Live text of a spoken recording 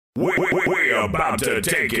We're about to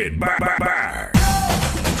take it back. You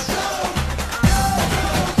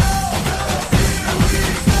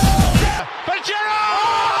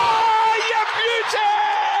beauty!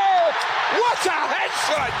 What a head,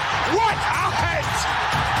 son! What a head!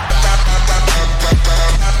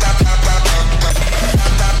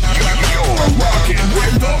 You're rocking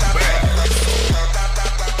with the best.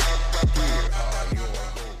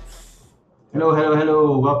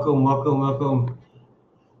 Hello. Welcome.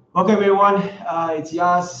 Welcome everyone. It's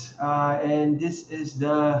Yas, and this is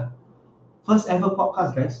the first ever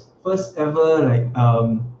podcast, guys. First ever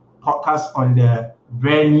podcast on the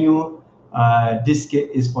brand new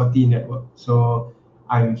Diskit is 40 network. So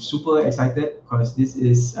I'm super excited because this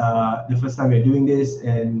is the first time we're doing this,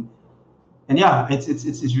 and yeah,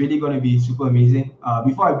 it's really going to be super amazing.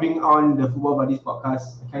 Before I bring on the Football Buddies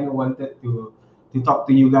podcast, I kind of wanted to talk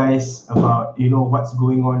to you guys about what's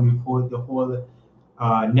going on with the whole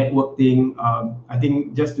network thing. I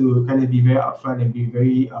think just to kind of be very upfront and be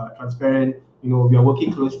very transparent, we are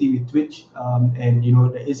working closely with Twitch, and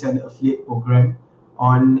there is an affiliate program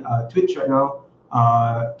on Twitch right now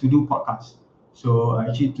to do podcasts. So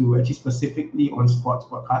actually specifically on sports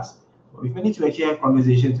podcasts. We've managed to actually have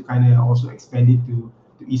conversations to kind of also expand it to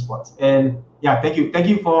esports. And yeah, thank you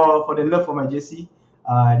for the love for my jersey.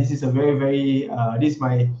 This is a very this is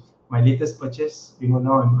my latest purchase.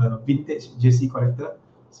 Now I'm a vintage jersey collector,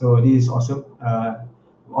 so this is awesome.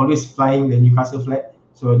 Always flying the Newcastle flag.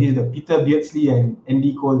 So this is the Peter Beardsley and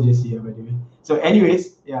Andy Cole jersey, by the way. So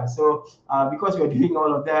anyways, yeah. So because we are doing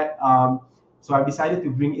all of that, so I decided to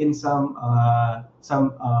bring in some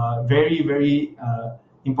very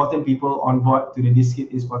important people on board to the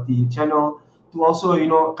Diskit is 40 channel to also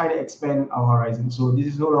kind of expand our horizon. So this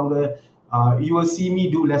is no longer. You will see me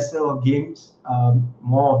do lesser of games,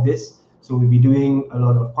 more of this. So we'll be doing a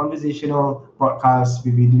lot of conversational podcasts.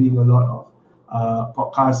 We'll be doing a lot of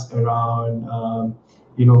podcasts around,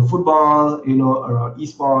 football, around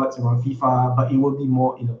esports, around FIFA, but it will be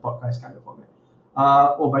more in a podcast kind of format.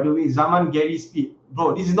 By the way, Zaman Gary Speed.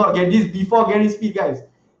 Bro, this is not this before Gary Speed, guys.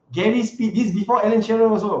 Gary Speed, this before Alan Shearer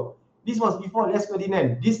also. This was before Les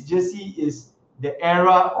Ferdinand. This jersey is the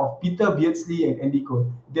era of Peter Beardsley and Andy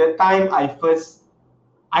Cole. The time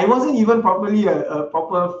I wasn't even properly a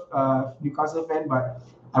proper Newcastle fan, but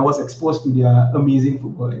I was exposed to their amazing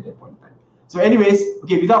football at that point in time. So anyways,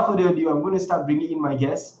 okay, without further ado, I'm going to start bringing in my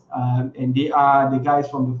guests, and they are the guys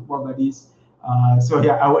from the Football Buddies. So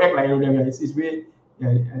yeah, I will act like I know them. It's weird. Yeah,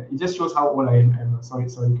 it just shows how old I am. Sorry,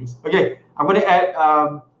 Chris. Okay, I'm going to add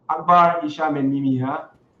Akbar, Isham, and Mimi.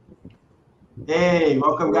 Hey,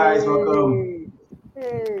 welcome guys, welcome.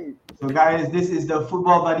 Hey. So guys, this is the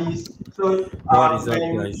Football Buddies. So what is that,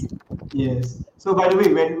 guys? Yes. So by the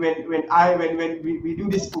way, when we do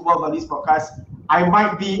this Football Buddies podcast, I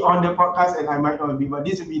might be on the podcast and I might not be, but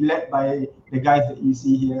this will be led by the guys that you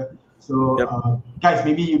see here. So yep. Guys,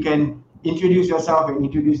 maybe you can introduce yourself and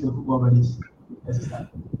introduce the Football Buddies. Let's start.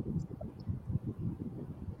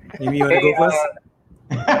 Maybe you want to go first?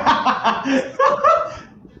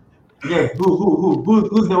 Yeah,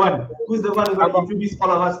 who's the one? Who's the one who's going to introduce all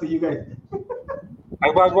of us to you guys?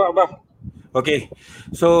 Abang. Okay,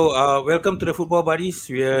 so welcome to the Football Buddies.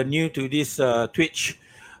 We are new to this Twitch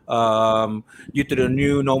due to the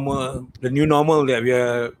new normal that we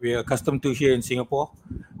are accustomed to here in Singapore.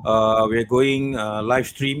 We are going live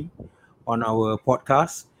stream on our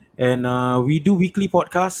podcast, and we do weekly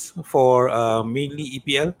podcasts for mainly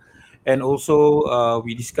EPL. And also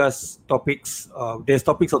we discuss topics. There's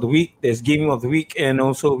topics of the week, there's gaming of the week, and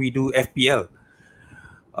also we do FPL.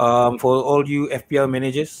 For all you FPL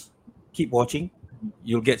managers, keep watching.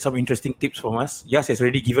 You'll get some interesting tips from us. Yas has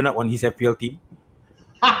already given up on his FPL team.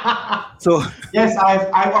 So yes,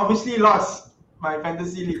 I've obviously lost my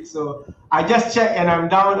fantasy league. So I just checked and I'm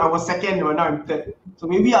down. I was second, but now I'm third. So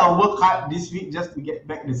maybe I'll work hard this week just to get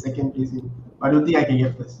back the second place in. But I don't think I can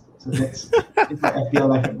get first. So it's my FPL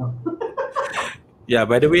life right now. Yeah,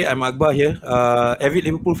 by the way, I'm Akbar here. Avid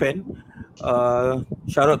Liverpool fan.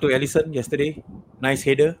 Shout out to Alisson yesterday. Nice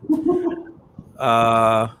header.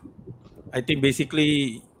 I think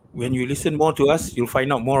basically when you listen more to us, you'll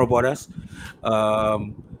find out more about us.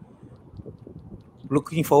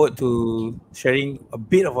 Looking forward to sharing a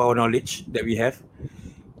bit of our knowledge that we have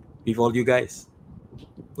with all you guys.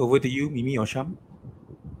 Over to you, Mimi or Sham.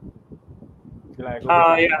 I'm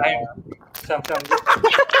Sham.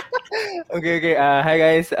 Okay. Hi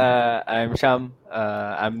guys. I'm Sham.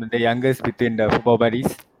 I'm the youngest between the Football Buddies.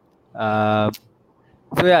 So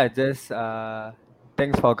yeah, just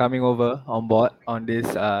thanks for coming over on board on this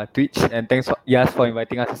Twitch, and thanks for Yas for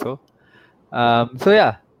inviting us also. So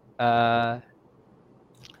yeah,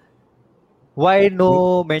 Why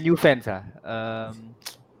no Man U fans? Hard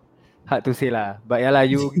to say lah. But yeah lah,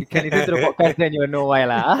 you can listen to the podcast, then you'll know why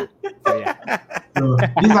lah. So yeah. So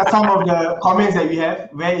these are some of the comments that we have.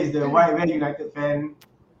 Where is the why United fan?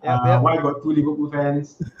 Yep. Why got 2 Liverpool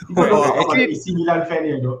fans? People don't talk about the AC Milan fan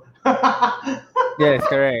here though. Yes,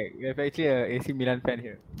 correct. We have actually a AC Milan fan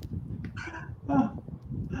here.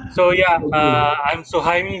 So yeah, I'm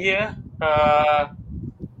Suhaimi here,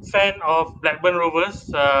 fan of Blackburn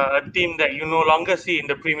Rovers, a team that you no longer see in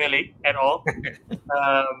the Premier League at all.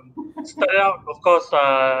 Started out, of course,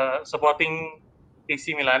 supporting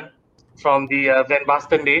AC Milan from the Van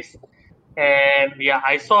Basten days. And yeah,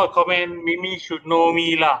 I saw a comment, Mimi should know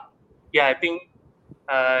me lah. Yeah, I think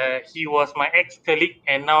he was my ex-colleague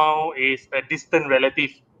and now is a distant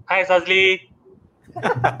relative. Hi, Sazli.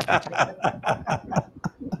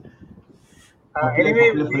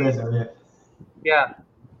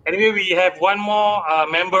 Anyway, we have one more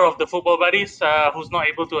member of the Football Buddies who's not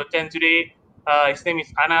able to attend today. His name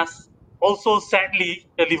is Anas, also sadly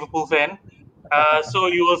a Liverpool fan. So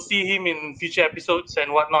you will see him in future episodes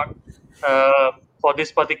and whatnot for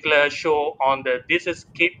this particular show on the This Is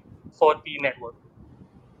Cape 40 network.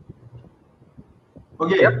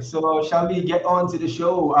 Okay, so shall we get on to the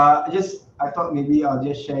show? I thought maybe I'll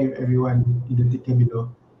just share with everyone in the ticker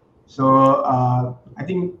below. So I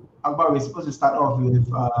think Akbar, we're supposed to start off with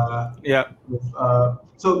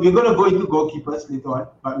so we're going to go into goalkeepers later on,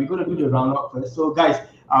 but we're going to do the roundup first. So guys,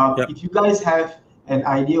 if you guys have an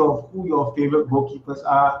idea of who your favorite goalkeepers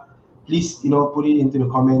are, please put it into the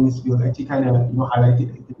comments. We'll actually kind of highlight it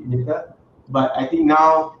a little bit later. But I think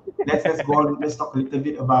now let's go on. Let's talk a little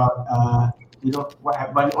bit about what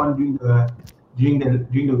happened on during the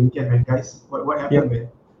weekend, man, guys. What happened, man?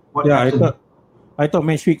 What happened? I thought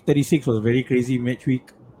match week 36 was a very crazy match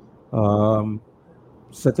week.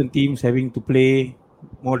 Certain teams having to play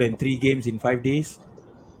more than 3 games in 5 days.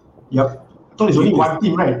 Yep. I thought it's only one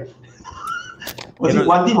team, right? Was it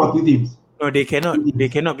one team or 2 teams? No, they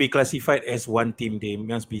cannot be classified as one team. They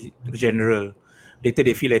must be general. Later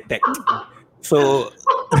they feel attacked. So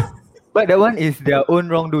but that one is their own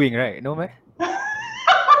wrongdoing, right? No, man?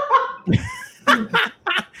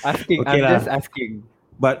 Asking. Okay, I'm just asking.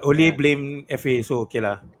 But only blame FA, so okay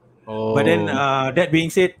lah. Oh. But then that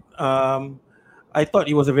being said, I thought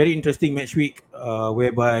it was a very interesting match week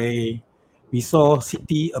whereby we saw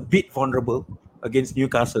City a bit vulnerable against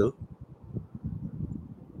Newcastle.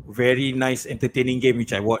 Very nice, entertaining game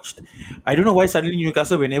which I watched. I don't know why suddenly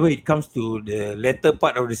Newcastle, whenever it comes to the latter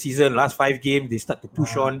part of the season, last 5 games, they start to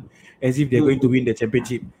push on as if they're going to win the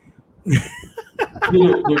championship.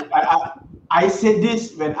 I said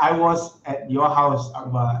this when I was at your house,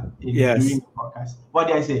 Akbar, during the podcast. What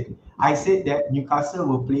did I say? I said that Newcastle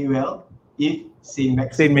will play well if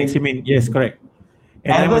Saint-Maximin. Yes, correct.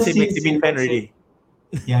 And I'm a Saint-Maximin fan already.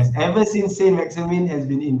 Yes, ever since Saint-Maximin has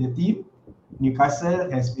been in the team,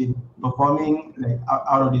 Newcastle has been performing like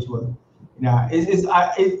out of this world. Yeah,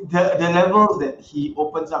 the levels that he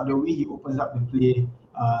opens up, the way he opens up the play,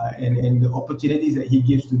 and the opportunities that he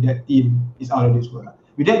gives to that team is out of this world.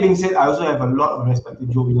 With that being said, I also have a lot of respect to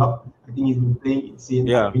Joe Willock. I think he's been playing insane.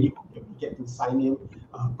 Yeah. I really hope that we get to sign him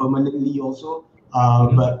permanently also.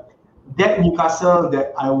 But that Newcastle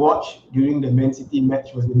that I watched during the Man City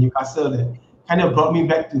match was the Newcastle that kind of brought me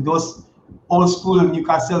back to those old school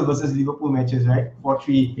Newcastle versus Liverpool matches, right?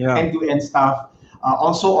 4-3, end-to-end stuff.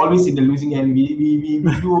 Also, always in the losing end. We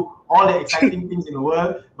do all the exciting things in the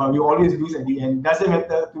world, but we always lose at the end. Doesn't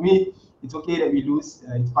matter to me. It's okay that we lose.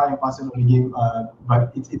 It's part and parcel of the game.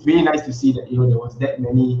 But it's really nice to see that there was that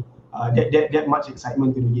many that much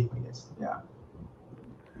excitement to the game, I guess. Yeah.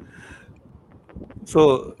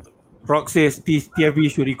 So Rock says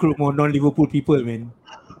TFB should recruit more non-Liverpool people, man.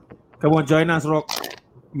 Come on, join us, Rock.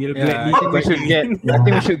 We'll I think we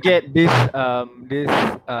should get this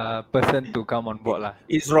person to come on board lah.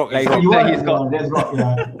 It's Rock. Like That's Rock.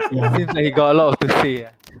 Yeah. Seems like he got a lot to say.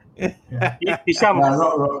 Hisham,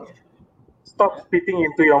 Rock. stop spitting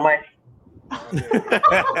into your mic.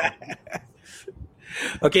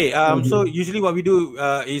 Okay, so usually what we do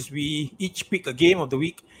is we each pick a game of the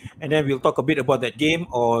week and then we'll talk a bit about that game,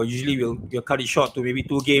 or usually we'll cut it short to maybe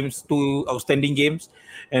 2 outstanding games,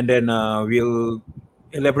 and then we'll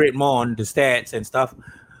elaborate more on the stats and stuff.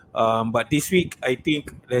 But this week, I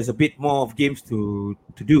think there's a bit more of games to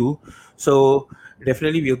do. So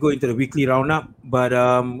definitely we'll go into the weekly roundup. But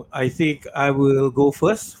I think I will go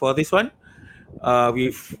first for this one.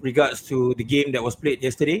 With regards to the game that was played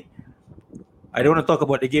yesterday. I don't want to talk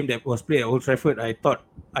about the game that was played at Old Trafford. I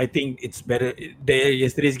think it's better.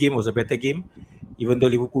 Yesterday's game was a better game, even though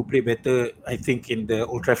Liverpool played better, I think, in the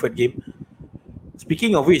Old Trafford game.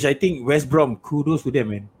 Speaking of which, I think West Brom, kudos to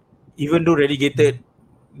them, man. Even though relegated,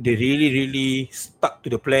 they really stuck to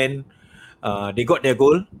the plan. They got their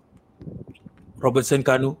goal. Robertson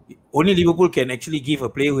Kanu. Only Liverpool can actually give a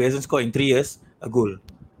player who hasn't scored in 3 years a goal.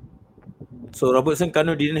 So Robertson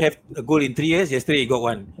Kanu didn't have a goal in 3 years. Yesterday he got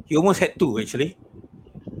one. He almost had two actually.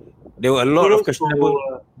 There were a lot of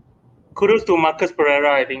questionable. Kudos to Marcus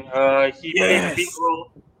Pereira, I think. He played a big Yes.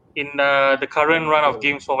 role in the current run of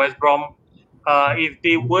games for West Brom. If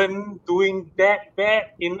they weren't doing that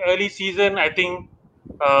bad in early season, I think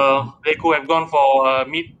they could have gone for a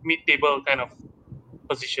mid-table kind of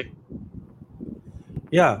position.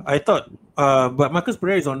 Yeah, I thought. But Marcus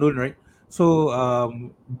Pereira is on loan, right? So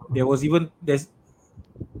there's even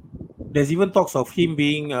talks of him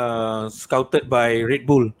being scouted by Red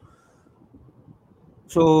Bull.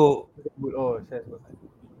 So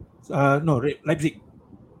Leipzig.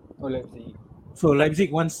 Oh, Leipzig. So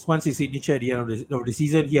Leipzig once his signature at the end of the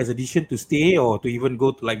season, he has a decision to stay or to even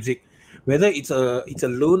go to Leipzig. Whether it's a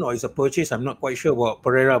loan or it's a purchase, I'm not quite sure about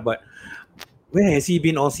Pereira. But where has he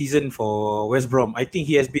been all season for West Brom? I think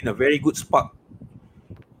he has been a very good spark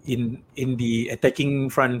in the attacking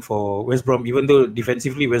front for West Brom. Even though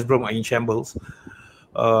defensively West Brom are in shambles,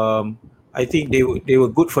 I think they were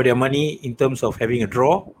good for their money in terms of having a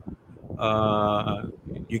draw.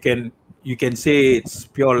 You can say it's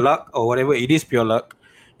pure luck or whatever. It is pure luck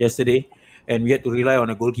yesterday, and we had to rely on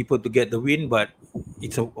a goalkeeper to get the win. But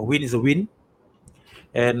a win is a win,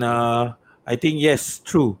 and I think yes,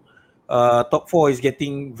 true. Top 4 is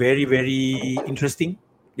getting very interesting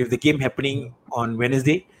with the game happening on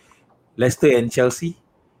Wednesday. Leicester and Chelsea.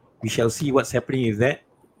 We shall see what's happening with that.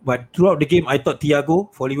 But throughout the game, I thought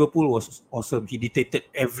Thiago for Liverpool was awesome. He dictated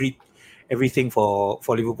everything for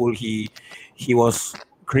Liverpool. He was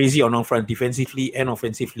crazy on front, defensively and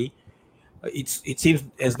offensively. It seems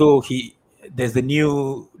as though there's a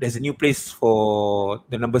new place for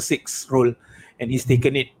the number 6 role, and he's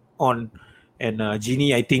taken it on. And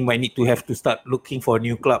Gini, I think, might need to have to start looking for a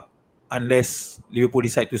new club unless Liverpool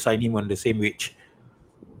decide to sign him on the same wage.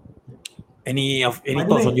 Any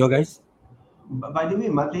thoughts on your guys? By the way,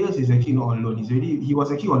 Mateus is actually not on loan. He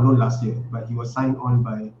was actually on loan last year, but he was signed on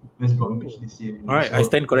by West Bromwich this year. All right, so I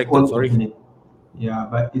stand corrected. Sorry. Yeah,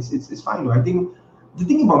 but it's fine though. I think the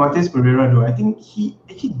thing about Mateus Pereira though, I think he's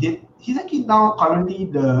actually now currently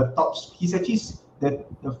the top. He's actually the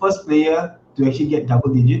first player to actually get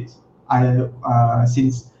double digits.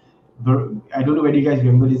 Since I don't know whether you guys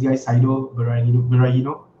remember this guy Saido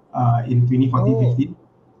Berahino in 2014-15.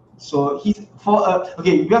 So he's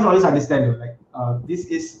okay. You guys always understand though, like this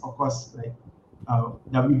is of course like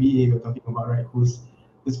WBA we're talking about, right? Who's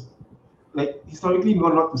like historically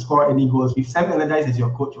known not to score any goals. With Sam Allardyce as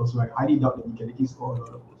your coach also, I highly doubt that he can actually score a lot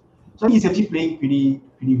of goals. So he's actually playing pretty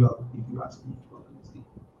well, if you ask me.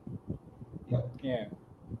 Yeah.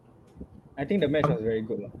 I think the match was very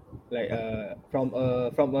good. Like from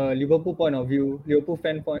a Liverpool point of view, Liverpool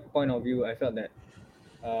fan point of view, I felt that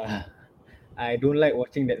I don't like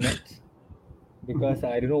watching that match because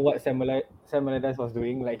I don't know what Sam Allardyce was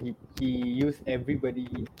doing. Like he used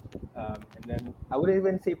everybody, and then I wouldn't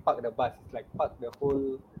even say park the bus. It's like park the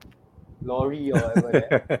whole lorry or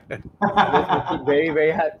whatever. Just make it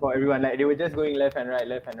very hard for everyone. Like they were just going left and right,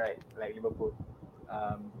 like Liverpool.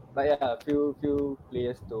 But yeah, a few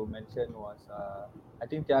players to mention was I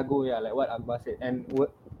think Thiago, like what Akbar said, and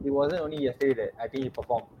it wasn't only yesterday that I think he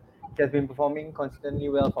performed. He has been performing consistently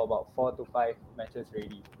well for about 4 to 5 matches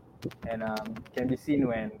already, and can be seen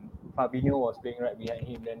when Fabinho was playing right behind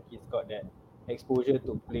him. Then he's got that exposure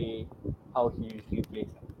to play how he usually plays.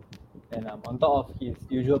 And on top of his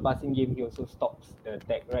usual passing game, he also stops the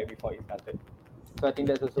attack right before he started. So I think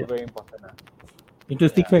that's also very important.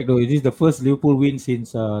 Interesting fact though, it is the first Liverpool win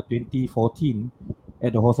since 2014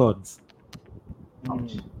 at the Hawthorns.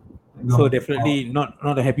 So definitely not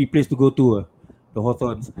a happy place to go to, the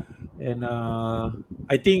Hawthorns. And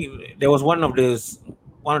I think there was one of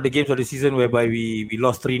the games of the season whereby we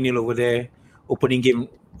lost 3-0 over there. Opening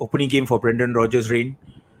game for Brendan Rodgers' reign.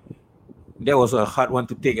 That was a hard one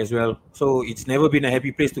to take as well. So it's never been a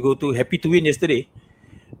happy place to go to. Happy to win yesterday,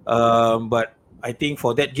 but I think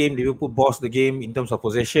for that game, Liverpool bossed the game in terms of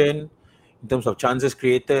possession, in terms of chances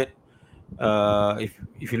created.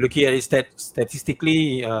 If you're looking at it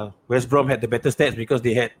statistically, West Brom had the better stats because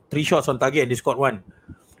they had 3 shots on target and they scored 1.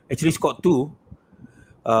 Actually scored 2.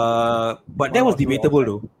 But that was debatable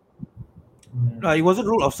though. It wasn't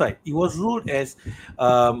ruled offside. It was ruled as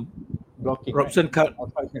blocking, Robson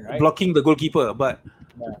right? blocking the goalkeeper. But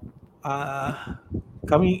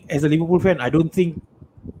coming as a Liverpool fan, I don't think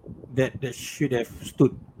that should have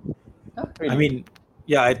stood. Really? I mean,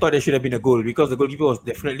 Yeah, I thought there should have been a goal because the goalkeeper was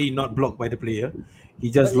definitely not blocked by the player.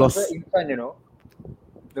 He just But it was lost. right in front, you know.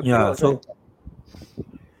 The Yeah, player was so right in front.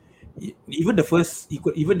 even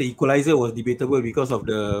even the equalizer was debatable because of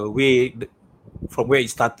the way from where it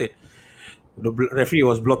started. The referee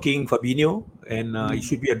was blocking Fabinho, and it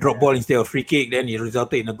should be a drop ball instead of free kick. Then it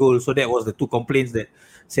resulted in a goal. So that was the two complaints that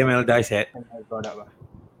Samuel Dice had. And I brought up.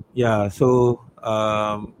 Yeah, so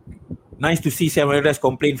nice to see Samuel Dice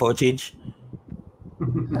complain for a change.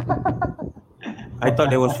 I thought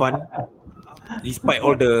that was fun, despite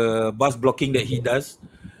all the bus blocking that he does.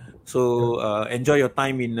 So enjoy your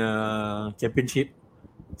time in championship,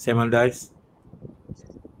 Samuel Dice.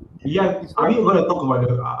 Yeah, are we going to talk about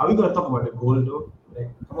the goal though?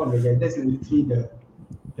 Like, come on, man, that's literally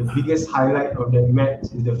the biggest highlight of that match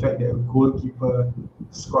is the fact that a goalkeeper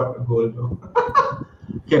scored a goal though.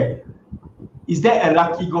 Okay, is that a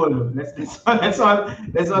lucky goal though? That's all.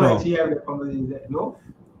 No. Actually have the conversation. Is that no?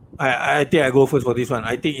 I think I go first for this one.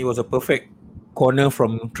 I think it was a perfect corner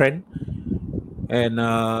from Trent, and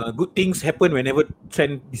good things happen whenever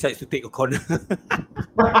Trent decides to take a corner.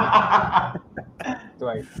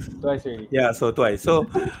 Twice already. Yeah, so twice. So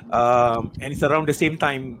and it's around the same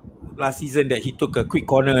time last season that he took a quick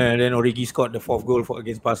corner and then Origi scored the fourth goal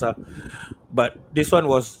against Barca. But this one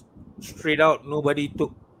was straight out. Nobody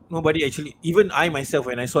actually, even I myself,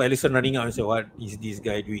 when I saw Alisson running out, I said, what is this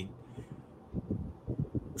guy doing?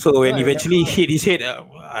 So when No, I eventually remember. hit his head,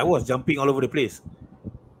 I was jumping all over the place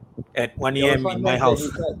at 1 There was a.m. one in my match that house.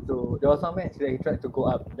 there was one match that he tried to go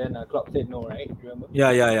up. Then Klopp said no, right? Remember?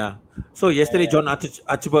 Yeah. So yesterday, John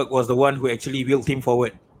Archibald was the one who actually wheeled him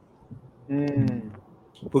forward.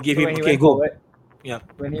 Who gave So him, when he okay, went go. forward, Yeah.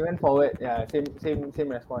 when he went forward, yeah, same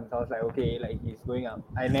response. I was like, okay, like he's going up.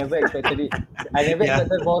 I never expected it. I never Yeah.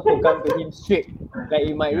 expected ball to come to him straight. Like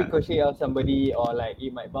it might Yeah. ricochet off somebody or like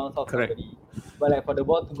it might bounce off Correct. somebody. But like for the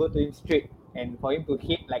ball to go to him straight and for him to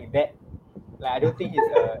hit like that, like I don't think he's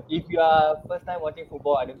if you are first time watching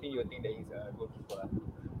football, I don't think you think that he's a goalkeeper.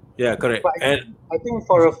 Yeah, correct. But And I think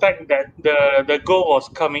for a fact that the goal was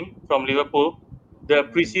coming from Liverpool, the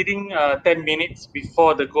preceding 10 minutes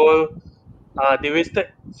before the goal, they wasted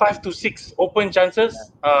 5 to 6 open chances.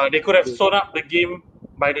 They could have sewn up the game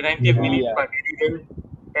by the 90th minute, Yeah. but they didn't.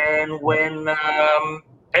 And when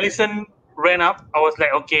Alisson ran up, I was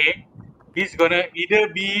like, okay, he's gonna either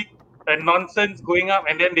be a nonsense going up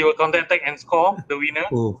and then they will counter attack and score the winner,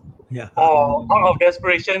 yeah. or out of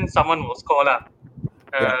desperation, someone will score lah.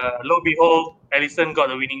 Yeah. Lo and behold, Alisson got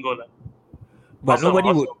the winning goal. But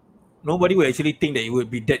Awesome. nobody would actually think that it would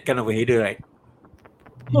be that kind of a header, right?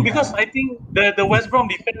 No, because I think the West Brom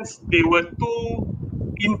defense, they were too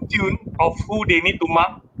in tune of who they need to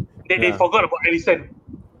mark that they Yeah. forgot about Alisson.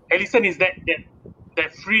 Alisson is that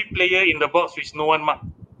free player in the box which no one marked.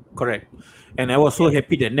 Correct. And I was so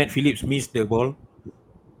happy that Nat Phillips missed the ball.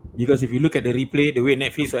 Because if you look at the replay, the way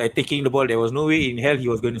Nat Phillips was taking the ball, there was no way in hell he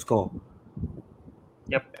was going to score.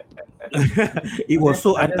 Yep. It was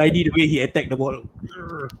so untidy the way he attacked the ball.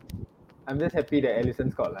 I'm just happy that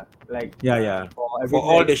Alisson scored lah. Like Yeah. for For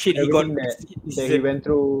all the shit he got, everything that he went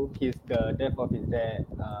through, the death of his dad,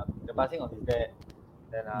 the passing of his dad.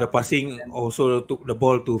 Then, the passing also took the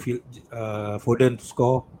ball to Foden to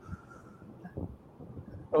score.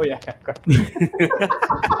 Oh yeah. That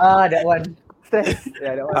one.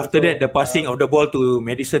 Yeah, that one. After also, that, the passing of the ball to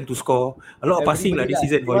Madison to score. A lot of passing like this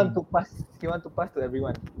season He for him. want to pass to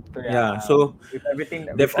everyone. So Yeah, so with everything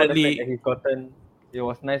that definitely- with all the fact that he's gotten, it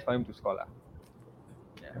was nice for him to score lah.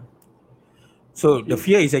 So the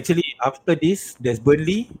fear is actually after this, there's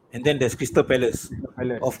Burnley and then there's Crystal Palace.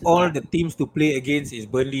 Of all the teams to play against is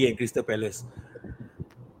Burnley and Crystal Palace.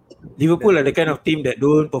 Liverpool are the kind of team that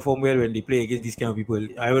don't perform well when they play against these kind of people.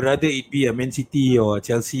 I would rather it be a Man City or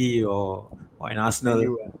Chelsea or an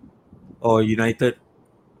Arsenal or United.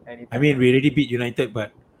 I mean, we already beat United,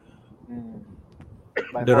 but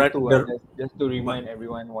But the just to remind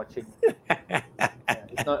everyone watching,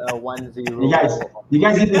 it's not a 1-0. You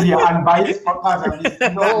guys need to be an unbiased podcast. These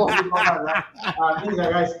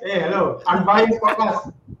are guys. Hey, hello, unbiased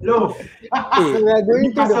podcast. Hello. We are going to the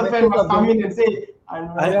Newcastle fan matches must of come the in and say,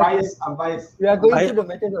 I'm biased. We are going to the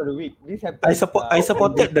matches of the week. This happens. I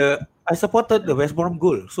supported the West Brom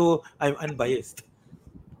goal, so I'm unbiased.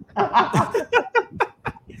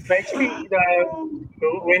 Actually,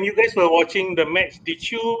 when you guys were watching the match,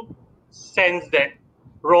 did you sense that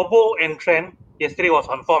Robo and Trent yesterday was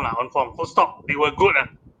on form? Full stop. They were good,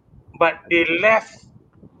 but they left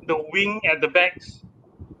the wing at the backs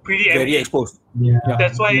pretty Very empty. exposed. Yeah.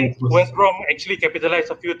 That's why West Brom actually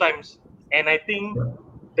capitalized a few times, and I think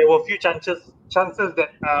there were a few chances that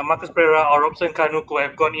Marcus Pereira or Robson Kanu could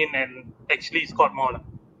have gone in and actually scored more.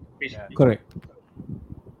 Basically. Correct.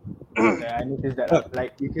 Yeah, I noticed that.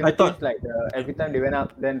 Like if you I thought- notice, like every time they went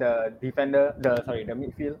up, then the defender, the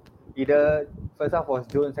midfield, either first half was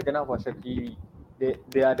Jones, second half was Shaqiri.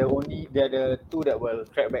 They are the two that will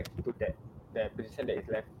track back to that position that is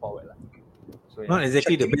left forward lah. So Not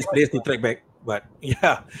exactly the best players to track back, but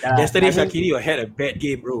yeah. Yeah, Yesterday I mean- Shaqiri had a bad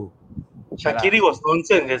game, bro. Shaqiri was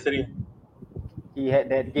nonsense yesterday. he had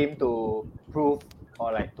that game to prove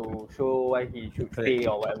or like to show why he should stay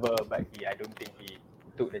or whatever, but I don't think he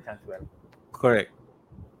took the chance well. Correct.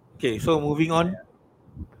 Okay, so moving on.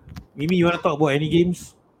 Mimi, you want to talk about any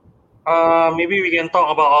games? Maybe we can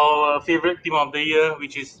talk about our favorite team of the year,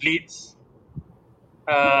 which is Leeds.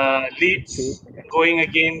 Leeds going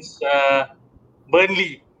against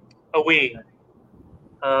Burnley away.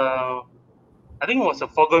 I think it was a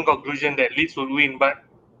foregone conclusion that Leeds would win, but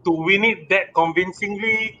to win it that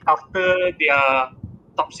convincingly after their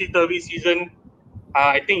topsy-turvy season,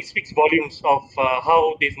 I think it speaks volumes of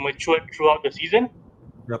how they've matured throughout the season.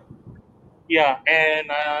 Yep. Yeah, and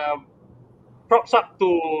props up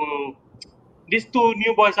to these two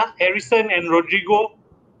new boys, Harrison and Rodrigo.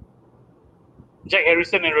 Jack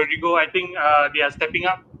Harrison and Rodrigo, I think they are stepping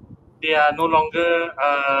up. They are no longer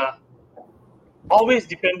always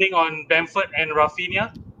depending on Bamford and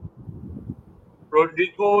Rafinha.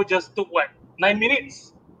 Rodrigo just took 9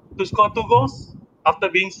 minutes to score 2 goals after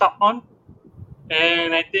being subbed on,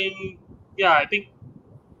 and I think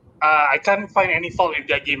I can't find any fault with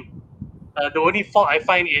their game. The only fault I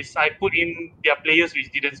find is I put in their players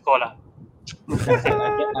which didn't score lah.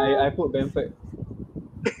 I put Bamford.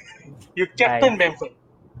 You captain Bamford.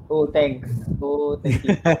 Oh, thanks. Oh, thank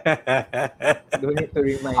you. Don't need to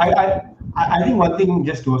remind. I think one thing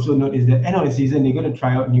just to also note is that end of the season they're going to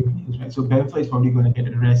try out new players, right? So Bamford is probably going to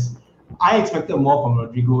get the rest. I expected more from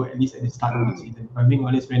Rodrigo, at least at the start of the season. If I'm being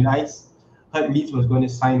honest, when I heard Leeds was going to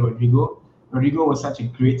sign Rodrigo was such a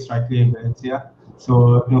great striker in Valencia.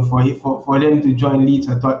 So for them to join Leeds,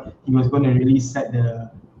 I thought he was going to really set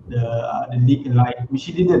the league alight, which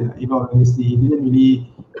he didn't. Honestly, he didn't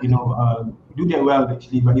really do that well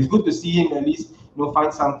actually. But it's good to see him at least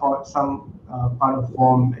find some part of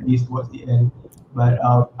form at least towards the end. But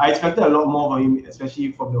I expected a lot more from him,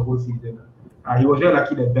 especially from the whole season. He was very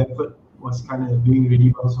lucky that Bamford was kind of doing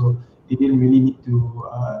really well, so they didn't really need to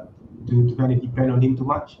kind of depend on him too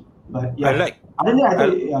much. But yeah,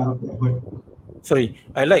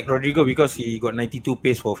 I like Rodrigo because he got 92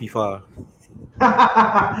 pace for FIFA.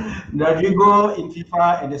 Rodrigo in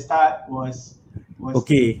FIFA at the start was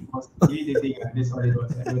okay. Was irritating. That's all it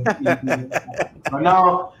was. But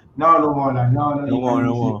now no more lah. No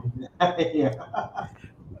more. Yeah.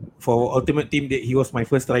 For Ultimate Team, he was my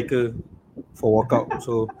first striker for walkout,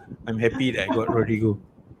 so I'm happy that I got Rodrigo.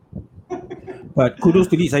 But kudos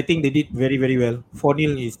to Leeds. I think they did very, very well.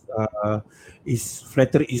 4-0 is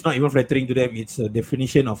flattering. It's not even flattering to them. It's a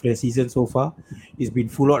definition of their season so far. It's been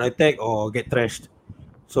full out attack or get trashed.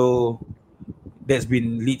 So that's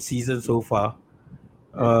been Leeds season so far.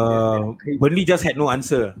 Burnley just had no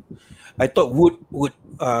answer. I thought Wood.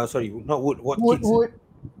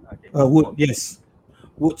 Yes.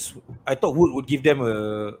 Woods. I thought Wood would give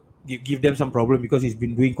them some problem because he's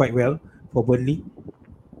been doing quite well for Burnley.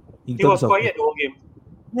 He was quiet the whole game.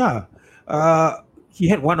 Yeah. He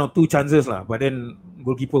had 1 or 2 chances lah, but then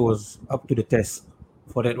goalkeeper was up to the test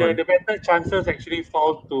for that one. The better chances actually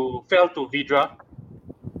fell to Vidra.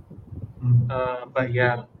 But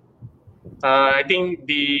yeah, I think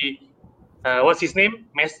the what's his name?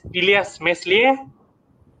 Ilias Meslier.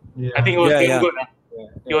 Yeah. I think he was damn good.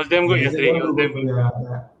 He was damn good yesterday. He was damn good.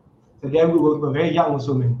 Yeah. So damn good, but very young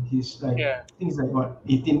also, man. He's like, I think he's like what,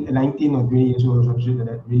 18, 19 or 20 years old or something like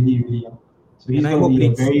that. Really, really young. So he's going to be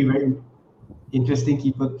a very, very interesting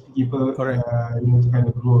keeper to kind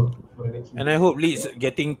of grow for the next year. And I hope Leeds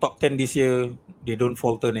getting top 10 this year, they don't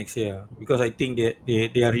falter next year, because I think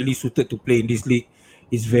they are really suited to play in this league.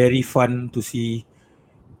 It's very fun to see,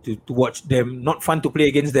 to watch them. Not fun to play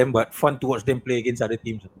against them, but fun to watch them play against other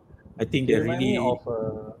teams. I think they're really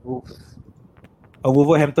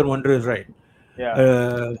Wolverhampton Wanderers, right?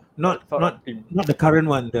 Yeah. Not the current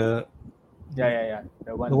one. The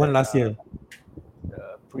one last year.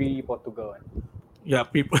 The pre-Portugal one. Yeah,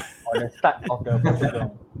 Or the start of the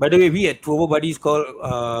Portugal. By the way, we at Provo Buddies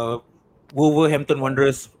call Wolverhampton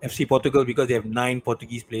Wanderers FC Portugal because they have 9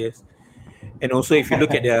 Portuguese players. And also, if you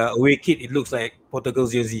look at their away kit, it looks like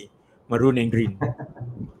Portugal's jersey, maroon and green.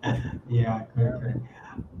 Yeah, correct.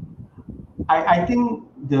 I think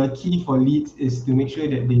the key for Leeds is to make sure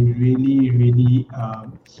that they really, really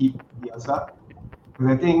keep Bielsa. Because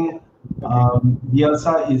I think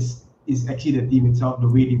Bielsa is is actually the team itself,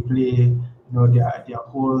 the way they play, their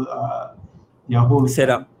whole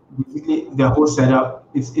Setup. basically their whole setup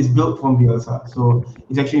is built from Bielsa. So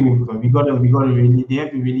it's actually meaningful. We got to really, they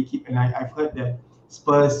have to really keep, and I've heard that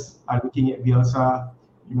Spurs are looking at Bielsa,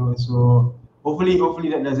 so hopefully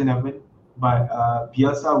that doesn't happen. But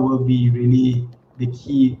Bielsa will be really the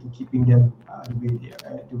key to keeping them the way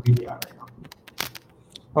they are right now.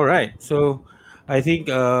 All right. So I think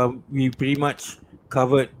we pretty much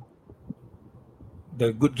covered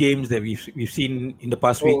the good games that we've seen in the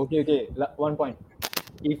past week. Okay. 1 point.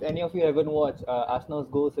 If any of you haven't watched Arsenal's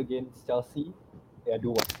goals against Chelsea,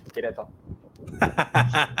 do watch. Okay, that's all.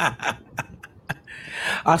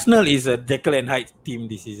 Arsenal is a Jekyll and Hyde team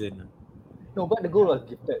this season. No, but the goal was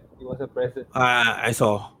gifted. It was a present. I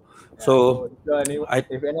saw. Yeah, So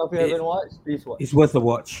if any of you haven't watched, please watch. It's worth a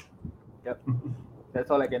watch. Yep.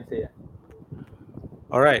 That's all I can say.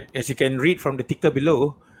 All right. As you can read from the ticker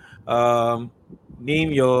below,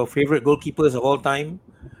 name your favorite goalkeepers of all time.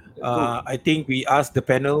 I think we asked the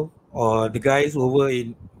panel or the guys over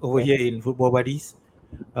here in Football Buddies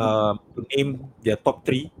to name their top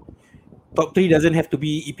 3. Top 3 doesn't have to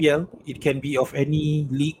be EPL. It can be of any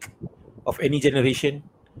league, of any generation,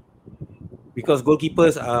 because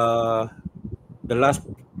goalkeepers are the last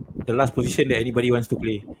position that anybody wants to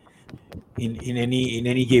play in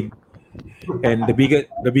any game. And the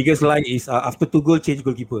biggest lie is after 2 goals, change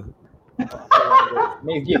goalkeeper.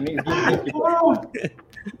 Next game.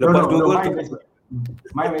 Lepas 2 goal,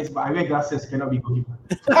 mine is, but I wear glasses, cannot be goalkeeper.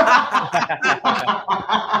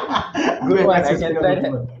 Good one, I can try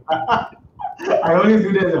that. I always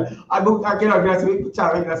do that. I cannot wear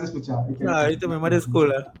glasses pecah. Itu memang ada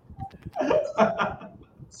school lah.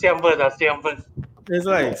 Siam first. That's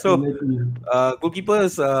right. So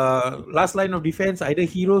goalkeepers, last line of defense, either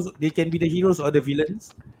heroes, they can be the heroes or the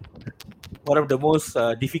villains. One of the most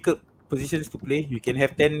difficult positions to play. You can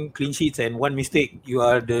have 10 clean sheets and 1 mistake. You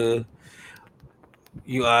are the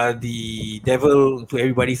devil to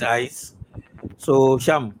everybody's eyes. So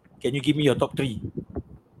Syam, can you give me your top 3?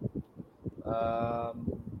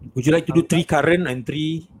 Would you like to do 3 current and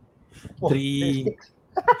 3? Busy.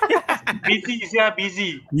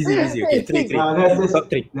 Busy. Okay, 3.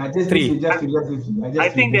 Top 3.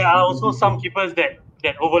 I think there are also some keepers that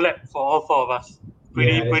overlap for all 4 of us.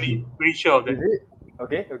 Pretty sure of that. Is it?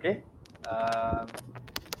 Okay.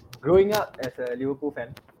 Growing up as a Liverpool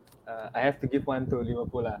fan, I have to give one to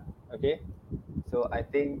Liverpool lah. Okay, so I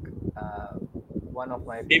think one of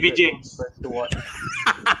my David James to watch.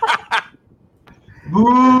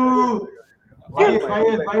 Boo!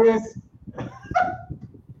 Bias.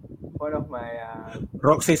 One of my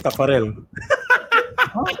Rock says Tafarel.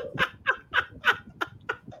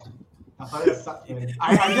 Tafarel sucks, man.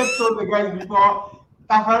 I just told the guys before,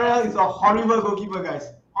 Tafarel is a horrible goalkeeper,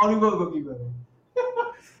 guys. Horrible goalkeeper.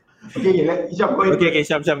 Okay, Isham, go ahead. Okay,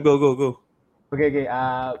 Syam, go. Okay.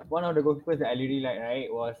 One of the goalkeepers that I really like, right,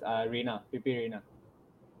 was Pepe Reina.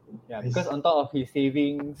 Yeah, because on top of his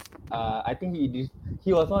savings, I think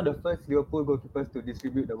he was one of the first Liverpool goalkeepers to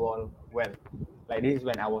distribute the ball well. Like, this is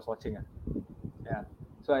when I was watching. Yeah,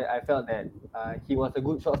 so I felt that he was a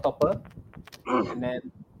good shot stopper, and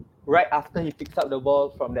then right after he picks up the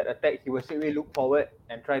ball from that attack, he will straightaway look forward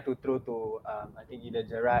and try to throw to I think either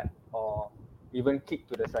Gerrard or even kick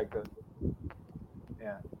to the striker.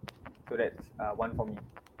 Yeah, so that's 1 for me.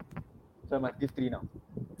 So I must give 3 now.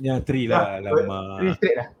 Yeah, 3 lah. Lama. 3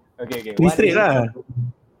 straight lah. Okay. 3 straight lah.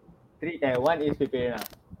 1 is Pepe Reina.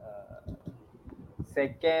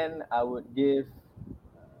 Second, I would give.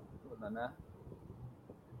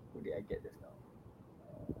 Who did I get this now?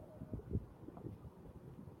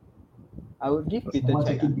 I would give Peter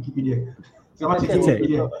Cech. Someone checking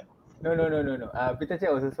Wikipedia. No. Peter Cech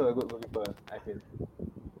was also a good goalkeeper, I feel.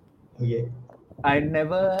 Okay. I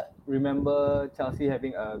never remember Chelsea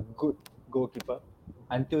having a good goalkeeper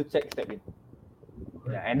until Cech stepped in.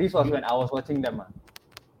 Yeah, and this was when I was watching them.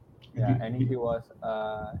 Yeah, and he was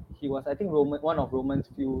I think one of Roman's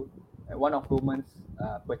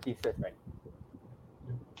purchases, right?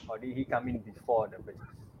 Or did he come in before the purchase?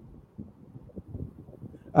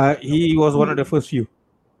 He was one of the first few.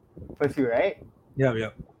 First few, right? Yeah.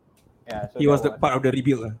 Yeah. So He was the part of the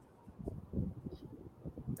rebuild.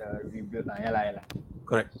 The rebuild lah. Yeah.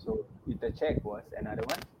 Correct. So Peter Cech was another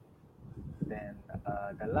one. Then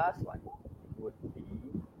the last one would be.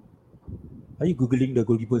 Are you googling the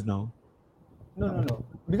goalkeepers now? No.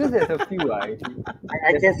 Because there's a few. I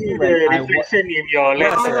can see the reflection in your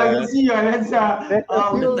lens. I can see your lens. There's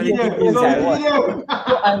a few I watched.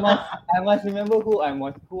 So I must remember who I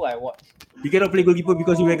watched. You cannot play goalkeeper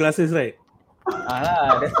because you wear glasses, right?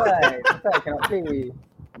 That's why I cannot play.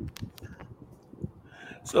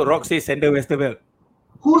 So Rock says Sander Westerveld.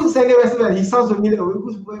 Who's Sander Westerveld? He sounds familiar.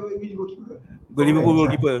 Who's which goalkeeper? Liverpool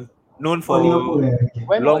goalkeeper. Known for Liverpool. Okay.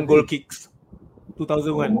 When long was goal it? kicks.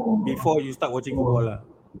 2001. Oh. Before you start watching football lah.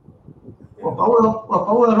 Oh, power,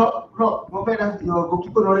 rock. Not bad. Your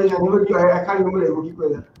goalkeeper knowledge. I can't remember that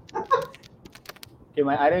goalkeeper. Okay,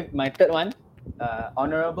 my third one,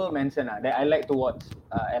 honorable mention that I like to watch,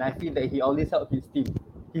 and I feel that he always helps his team.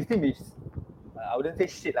 His team is, I wouldn't say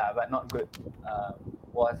shit lah, but not good.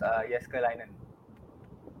 Was Jesper Leinen.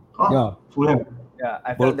 Yeah. Fulham. Yeah,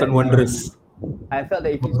 I felt Bolton that Wanderers. I felt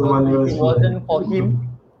that if it Bolton Wanderers, wasn't for him,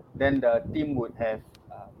 then the team would have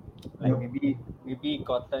like Yep. maybe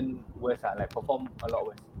gotten worse, like perform a lot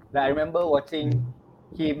worse. Like I remember watching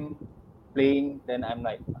him playing, then I'm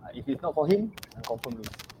like, if it's not for him, I'm confirm lose.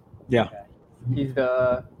 Yeah. He's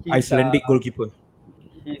Icelandic goalkeeper.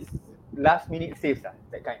 His last minute saves, that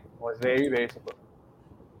kind was very, very super.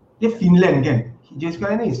 Dia Finland kan? Jesper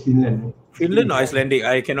Leinen is Finland. Right? Finland or Icelandic?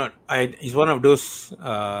 I cannot. It's one of those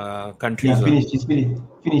countries. Yeah, Finnish. It's Finnish.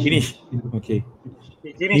 Finish. Okay.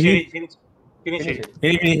 Finish. Finish. So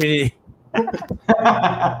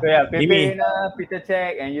yeah, Pepe Mimi. Reina, Peter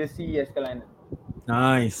Cech, and you see Jesper Leinen.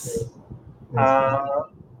 Nice.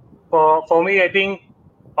 For me, I think,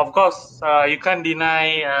 of course, you can't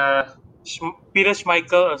deny Peter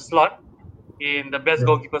Schmeichel a slot in the best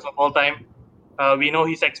goalkeepers of all time. We know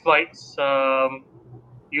his exploits.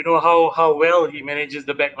 You know how well he manages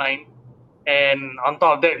the back line. And on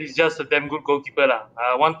top of that, he's just a damn good goalkeeper.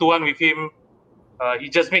 One-to-one with him, he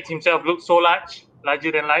just makes himself look so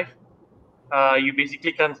larger than life. You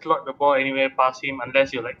basically can't slot the ball anywhere past him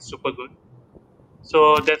unless you're like super good.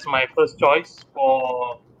 So that's my first choice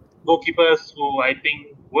for goalkeepers who I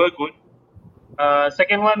think were good.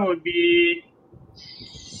 Second one would be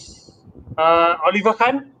Oliver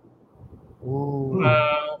Kahn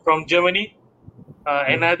from Germany.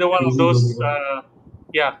 Another one of those,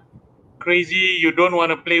 crazy. You don't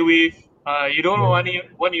want to play with. You don't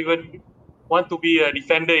even want to be a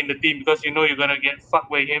defender in the team because you know you're gonna get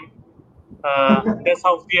fucked by him. That's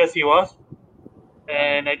how fierce he was,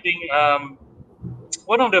 and I think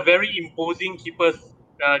one of the very imposing keepers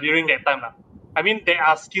during that time. I mean, there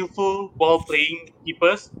are skillful ball-playing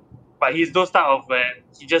keepers, but he's those type of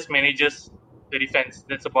he just manages the defense.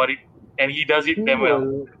 That's about it, and he does it damn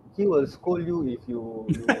well. He will scold you if you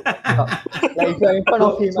like if you're in front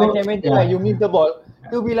of him. I can imagine like you miss the ball.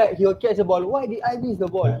 He'll be like, he'll catch the ball. Why did I miss the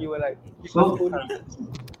ball? He will like So,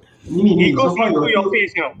 He goes into your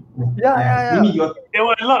face, you know. Yeah. Mimi, There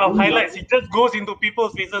were a lot of highlights. He just goes into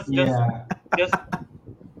people's faces, just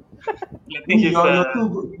letting his.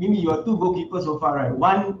 Mimi, your two goalkeepers so far, right?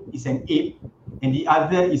 One is an ape, and the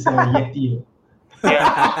other is a yeti.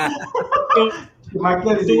 Yeah.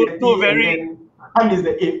 Michael is a yeti, two very. and then Han is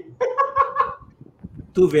the ape.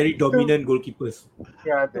 Two very dominant goalkeepers.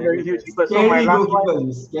 Yeah, two very huge keepers. So Scary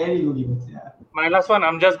goalkeepers. Yeah. my last one,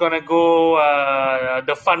 I'm just gonna go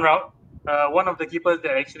the fun route. One of the keepers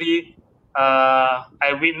that actually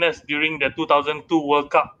I witnessed during the 2002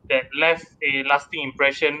 World Cup that left a lasting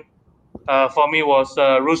impression for me was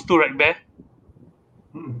Rustu Rekber,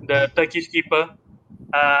 the Turkish keeper.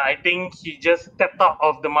 I think he just stepped out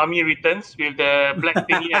of the Mummy Returns with the black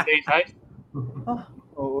thingy under his eyes.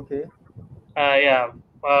 Oh, okay.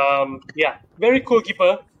 Very cool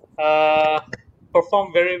keeper.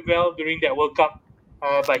 Performed very well during that World Cup,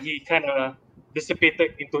 but he kind of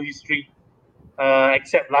dissipated into history.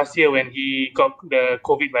 Except last year when he got the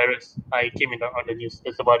COVID virus, I came in on the news.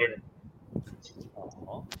 That's about it.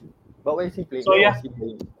 But where is he playing? So, Where yeah. was he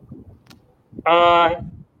playing?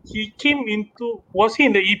 He came into. Was he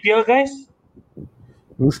in the EPL, guys?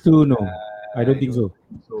 Rustu, no. I don't think so.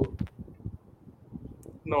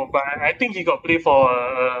 No, but I think he got played for.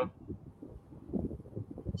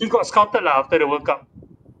 He got scouted after the World Cup.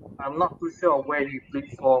 I'm not too sure where he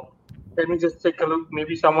played for. Let me just take a look.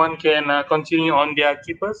 Maybe someone can continue on their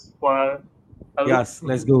keepers while. Yes,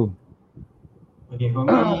 let's go. Okay, for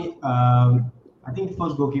me, I think the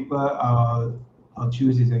first goalkeeper I'll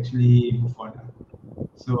choose is actually Buffon.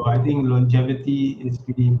 So I think longevity is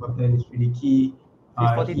pretty important. It's pretty key. He's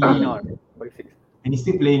 43 now, 46. And he's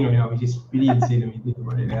still playing right now, which is really insane when you think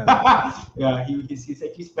about it. He's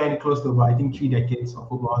actually spent close to about, I think, 3 decades of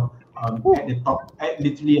football at the top,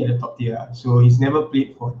 literally at the top tier. So he's never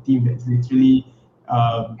played for a team that's literally,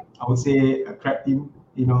 I would say, a crap team.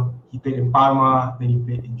 You know, he played in Parma, then he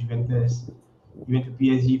played in Juventus. He went to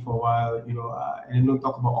PSG for a while, and then don't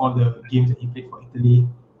talk about all the games that he played for Italy.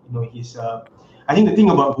 his. I think the thing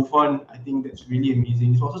about Buffon, I think that's really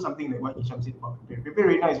amazing. It's also something like what Isham said about Pepe. Pepe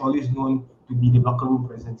Reina is always known to be the locker room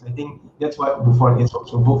presence. I think that's what Buffon is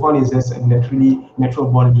also. Buffon is just a natural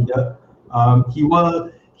born leader. He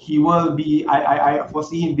will be. I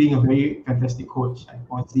foresee him being a very fantastic coach. I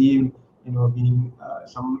foresee him, being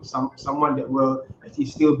someone that will actually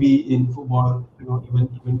still be in football.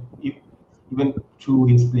 Even through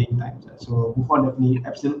his playing times. So Buffon definitely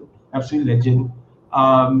absolute legend.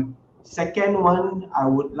 Second one, I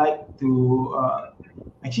would like to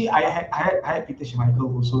actually I had Peter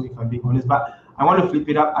Schmeichel also, if I'm being honest, but I want to flip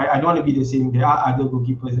it up. I don't want to be the same. There are other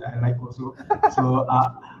goalkeepers that I like also.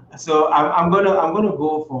 So I'm gonna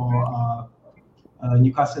go for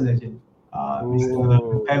Newcastle legend,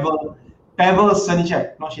 Mr. Pavel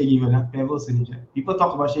Seniček, not Shea Given, Pavel Seniček. People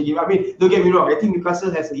talk about Shea Given. I mean, don't get me wrong. I think Newcastle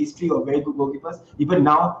has a history of very good goalkeepers. Even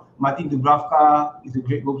now, Martin Dubravka is a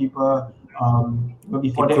great goalkeeper. But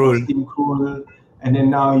before that was Tim Krul, and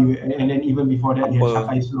then even before that you had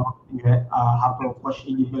Shaka Islov, you had Harper, of course,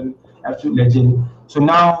 Shea Given, absolute legend. So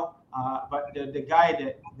now, but the guy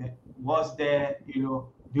that was there,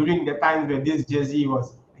 during the time where this jersey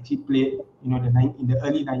was actually played, in the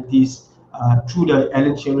early 90s. Through the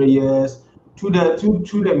Alan Shearer years, through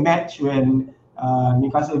the match when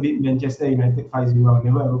Newcastle beat Manchester United 5-0. I'll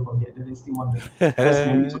never ever forget that. It's still one of the best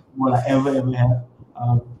memories of football I ever had.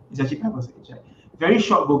 It's actually Pavel Seniček. Very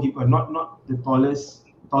short goalkeeper, not the tallest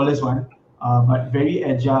one, but very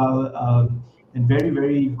agile and very,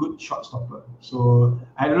 very good shot stopper. So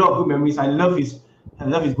I had a lot of good memories. I love his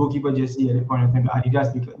goalkeeper jersey at that point in time. The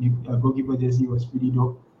Adidas goalkeeper jersey was pretty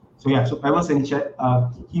dope. So Pavel Seniček,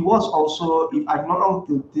 he was also, if I'm not wrong,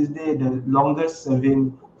 to this day, the longest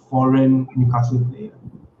serving foreign Newcastle player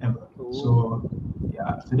ever. Ooh. So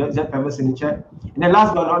that's Pavel Seniček. And then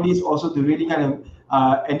last but not least, also to really kind of,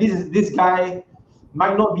 and this guy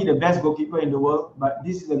might not be the best goalkeeper in the world, but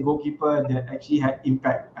this is a goalkeeper that actually had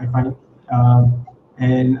impact, I find.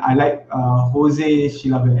 And I like Jose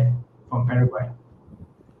Chilavert from Paraguay,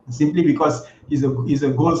 simply because he's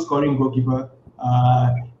a goal-scoring goalkeeper.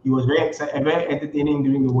 He was very entertaining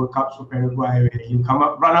during the World Cups for Paraguay, where he'll come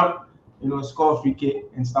up, run up, score a free kick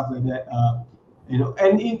and stuff like that.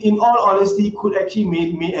 And in all honesty, could actually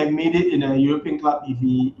have made it in a European club if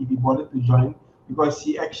he bothered to join, because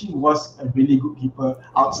he actually was a really good keeper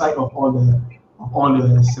outside of all the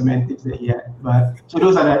semantics that he had. But so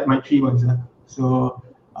those are my three ones. So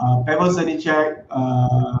Pavel Seniček,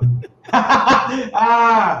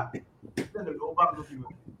 the lobang goalkeeper.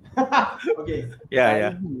 Okay.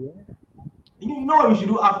 Yeah. You know what we should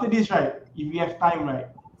do after this, right? If we have time, right?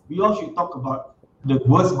 We all should talk about the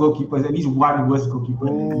worst goalkeepers, at least one worst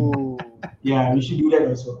goalkeeper. Yeah, we should do that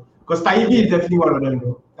also. Because Taibi is definitely one of them,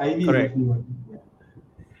 though. Taibi is definitely one. Yeah.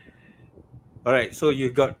 All right, so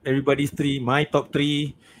you got everybody's three. My top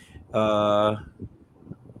three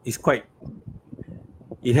is quite.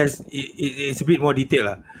 It's a bit more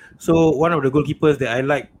detailed. So one of the goalkeepers that I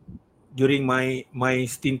like during my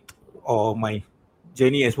stint or my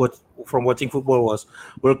journey from watching football was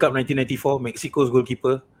World Cup 1994, Mexico's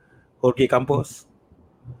goalkeeper, Jorge Campos.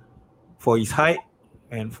 For his height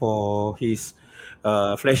and for his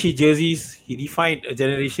flashy jerseys, he defined a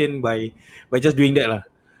generation by just doing that.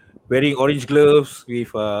 Wearing orange gloves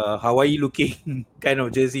with Hawaii-looking kind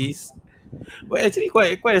of jerseys. But actually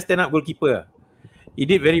quite a stand-up goalkeeper. He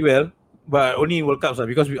did very well, but only in World Cups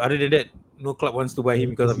because other than that, no club wants to buy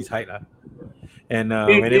him because of his height. And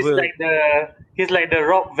he's like the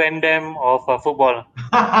Rob Van Dam of football.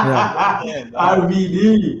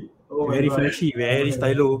 RVD. Very flashy, very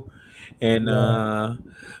stylo. And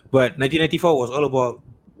but 1994 was all about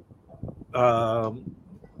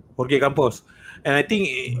Jorge Campos. And I think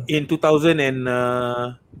in 2000 and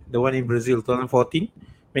the one in Brazil, 2014,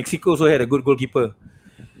 Mexico also had a good goalkeeper.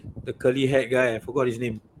 The curly haired guy, I forgot his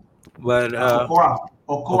name. But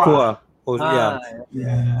Ochoa.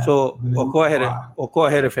 So Ochoa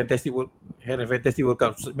had a fantastic World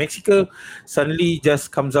Cup. So Mexico suddenly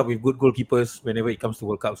just comes up with good goalkeepers whenever it comes to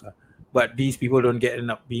World Cups. But these people don't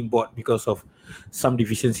end up being bought because of some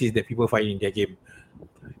deficiencies that people find in their game.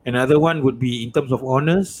 Another one would be in terms of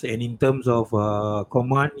honors and in terms of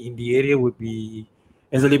command in the area would be,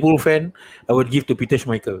 as a Liverpool fan, I would give to Peter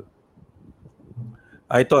Schmeichel.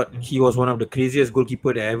 I thought he was one of the craziest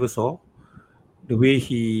goalkeeper that I ever saw. The way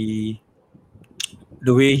he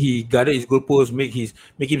guarded his goalpost, make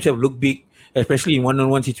himself look big, especially in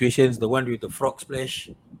one-on-one situations. The one with the frog splash,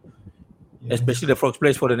 especially the frog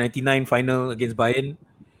splash for the '99 final against Bayern,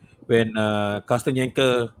 when Carsten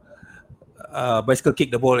Janker bicycle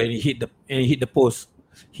kicked the ball and he hit the post.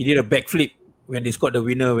 He did a backflip when they scored the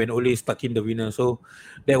winner, when Ole stuck in the winner. So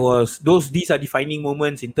these are defining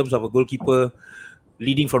moments in terms of a goalkeeper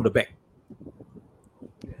leading from the back.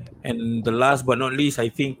 And the last but not least, I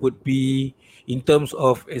think, would be in terms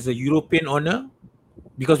of as a European honor,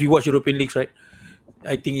 because we watch European leagues, right?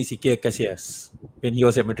 I think it's Iker Casillas when he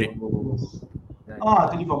was at Madrid. I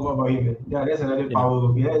totally forgot about him. Yeah, that's another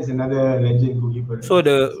power. Yeah, it's another legend goalkeeper. So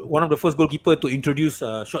one of the first goalkeeper to introduce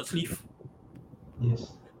short sleeve.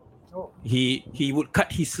 Yes. He would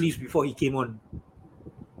cut his sleeves before he came on.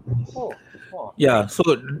 Oh. Yeah, so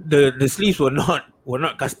the sleeves were not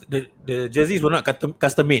the jerseys were not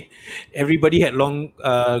custom made. Everybody had long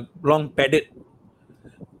padded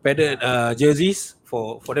jerseys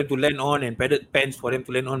for them to land on, and padded pants for them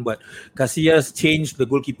to land on. But Casillas changed the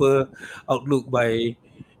goalkeeper outlook by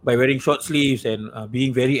wearing short sleeves and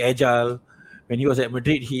being very agile. When he was at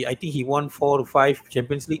Madrid, I think he won 4 or 5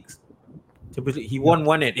 Champions Leagues. He won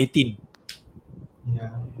one at 18. Yeah.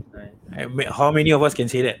 How many of us can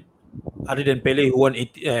say that? Other than Pele, who won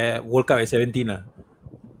World Cup at 17.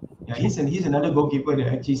 Yeah, he's another goalkeeper that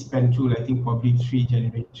actually spent through, I think, probably three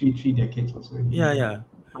decades or so. Yeah.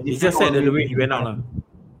 He just said that the way he went out.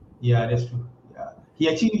 Yeah, that's true. Yeah. He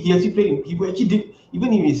actually played. He actually did,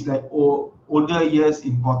 even in his like older years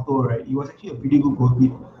in Porto, right? He was actually a pretty good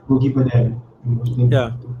goalkeeper then.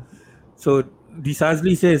 Yeah. So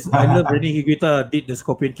Disazli says, I love Rene Higuita did the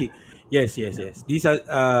scorpion kick. Yes. These are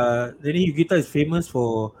Rene Higuita is famous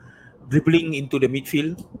for dribbling into the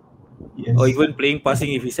midfield, or even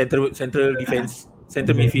passing if he's central defense,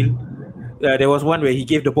 center midfield. There was one where he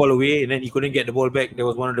gave the ball away and then he couldn't get the ball back. That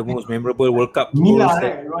was one of the most memorable World Cup goals.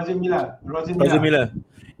 Roger Milla,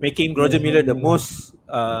 making Roger Milla the most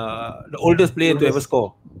the oldest player to ever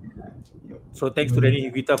score. So thanks to Rene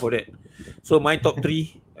Higuita for that. So my top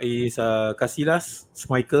 3 is Casillas,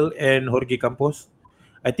 Schmeichel, and Jorge Campos.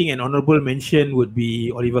 I think an honorable mention would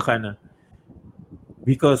be Oliver Kahn,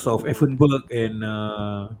 because of Effenberg and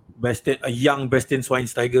a young Bastian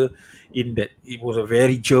Schweinsteiger, in that it was a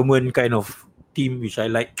very German kind of team, which I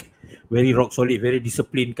like. Very rock solid, very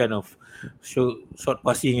disciplined kind of short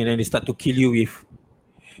passing, and then they start to kill you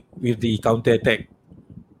with the counter attack.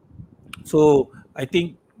 So I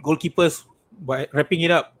think goalkeepers, by wrapping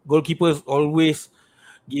it up, goalkeepers always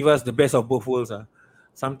give us the best of both worlds.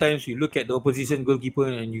 Sometimes you look at the opposition goalkeeper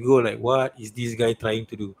and you go like, what is this guy trying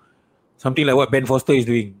to do? Something like what Ben Foster is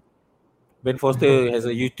doing. Ben Foster has a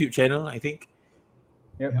YouTube channel, I think.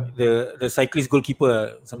 Yep. The cyclist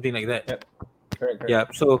goalkeeper, something like that. Yep. Correct. Yeah.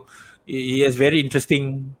 So he has very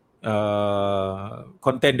interesting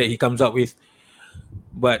content that he comes up with.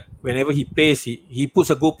 But whenever he plays, he puts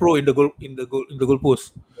a GoPro in the goal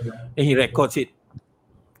post, and he records it.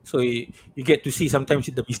 So you get to see sometimes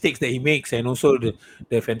the mistakes that he makes, and also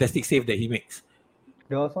the fantastic save that he makes.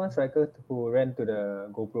 There was one striker who ran to the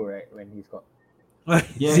GoPro, right, when he scored.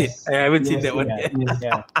 Yes. I haven't seen that one.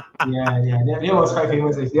 Yeah. That was quite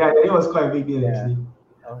famous. Yeah, that was quite a big deal actually.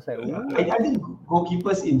 I was like, I think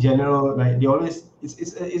goalkeepers in general, like they always,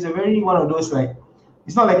 it's a very one of those, like,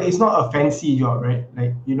 it's not a fancy job, right?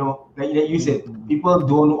 Like, you know, like you said, people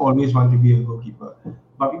don't always want to be a goalkeeper,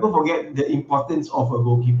 but people forget the importance of a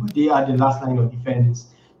goalkeeper. They are the last line of defense.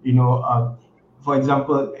 You know, for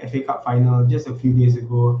example, FA Cup final just a few days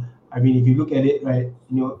ago. I mean, if you look at it, right,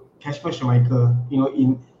 you know, Kasper Schmeichel, you know,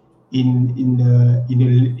 in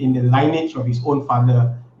the lineage of his own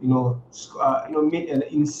father, you know, made an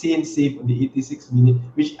insane save in the 86th minute,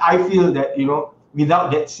 which I feel that, you know,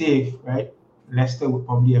 without that save, right, Leicester would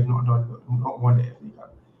probably have not won the FA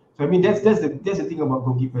Cup. So I mean, that's the thing about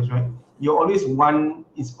goalkeepers, right? You always one.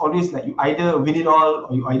 It's always like you either win it all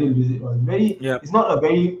or you either lose it all. It's not a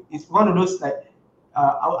very. It's one of those like.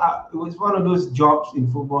 It was one of those jobs in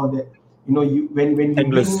football that, you know, when you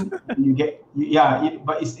thankless. win, you get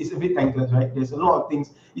but it's a bit thankless, right? There's a lot of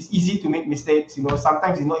things. It's easy to make mistakes. You know,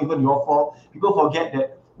 sometimes it's not even your fault. People forget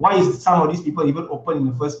that. Why is some of these people even open in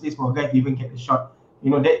the first place for a guy to even get a shot? You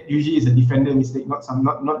know, that usually is a defender mistake, not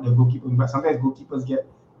the goalkeeper. But sometimes goalkeepers get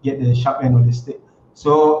the sharp end of the stick.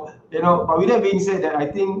 So, you know, but with that being said, that I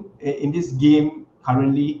think in this game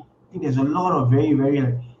currently, I think there's a lot of very, very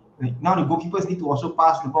like now the goalkeepers need to also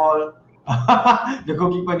pass the ball. The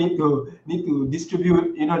goalkeeper need to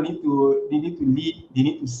distribute. You know, they need to lead. They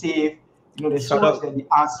need to save. You know, there's so much that they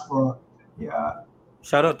ask for. Yeah.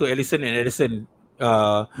 Shout out to Alisson and Ederson.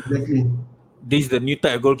 Exactly. This is the new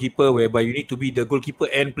type of goalkeeper whereby you need to be the goalkeeper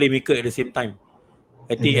and playmaker at the same time.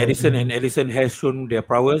 I think Ederson and Alisson has shown their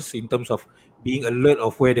prowess in terms of being alert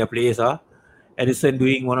of where their players are. Ederson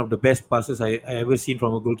doing one of the best passes I ever seen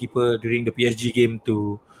from a goalkeeper during the PSG game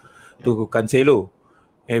to Cancelo,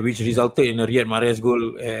 which resulted in a Riyad Mahrez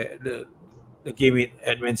goal. the game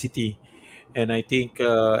at Man City. And I think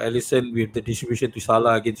Alisson with the distribution to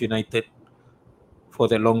Salah against United for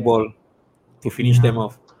that long ball to finish them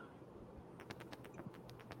off.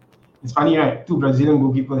 It's funny, right? Two Brazilian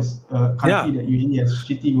goalkeepers, country that usually has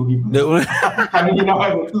shitty goalkeepers. Currently now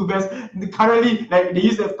have the two best. Currently, like they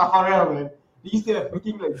used to have Tafarel, man. They used to have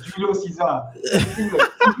freaking like Julio Cesar, freaking like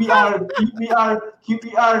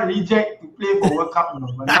QPR reject to play for World Cup,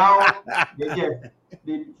 but now they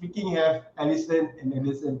freaking have Alisson and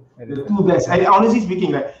Ederson, the two best. And honestly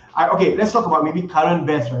speaking, like okay, let's talk about maybe current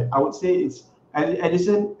best, right? I would say it's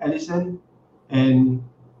Alisson, and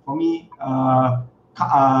for me,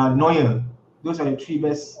 Neuer. Those are the three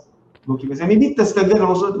best goalkeepers, and maybe Ter Stegen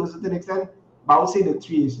also to a certain extent. But I would say the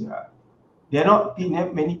three is there are not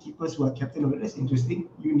many keepers who are captain of it. That's interesting.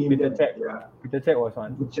 You name Peter them. Cech. Peter Cech was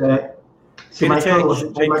one. Peter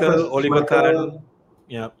Cech, Oliver Kahn.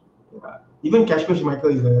 Yeah. Even Kasper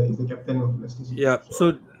Schmeichel is the captain of Leicester City. Yeah.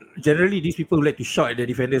 So generally, these people who like to shout at the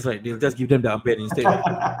defenders, right? They'll just give them the armband instead.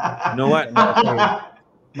 You know what?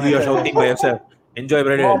 You are shouting by yourself. Enjoy,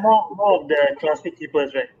 brother. More of the classic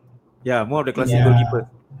keepers, right? Yeah, more of the classic goalkeepers.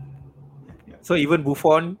 So even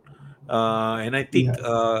Buffon, and I think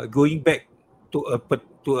going back to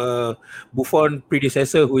a Buffon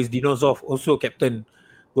predecessor who is Dino Zoff, also captain,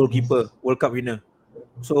 goalkeeper, World Cup winner.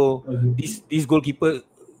 So these goalkeepers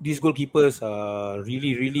are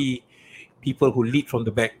really people who lead from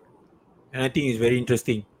the back, and I think it's very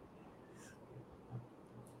interesting.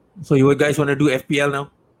 So you guys want to do FPL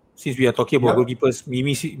now? Since we are talking about goalkeepers,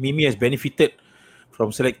 Mimi has benefited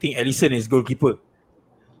from selecting Alisson as goalkeeper.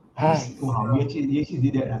 Wow, you actually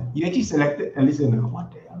did that. You actually selected Alisson.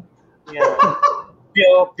 What the hell?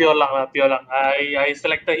 Yeah, pure luck. I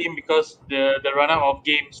selected him because the run-up of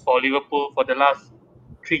games for Liverpool for the last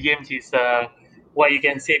 3 games is what you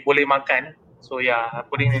can say boleh makan. So yeah, I'm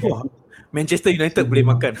putting him in. Manchester United boleh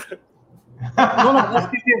makan. No, last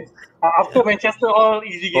 3 games. After Manchester, all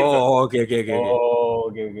easy games. Okay.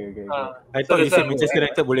 I thought you said Manchester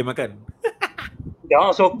United boleh makan. That one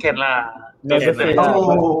also can lah. Never say lah.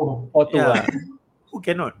 Who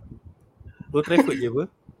cannot? Old Trafford je apa?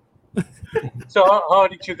 So how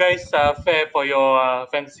did you guys fare for your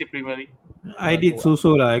fantasy Premier League? I did so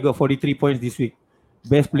lah. I got 43 points this week.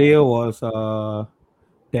 Best player was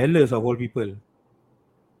Dallas of all people.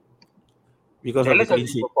 Because Dallas of the clean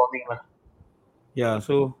sheet. Yeah,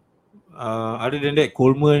 so other than that,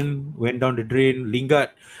 Coleman went down the drain.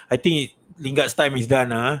 Lingard, I think Lingard's time is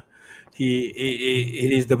done.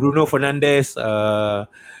 It is the Bruno Fernandes.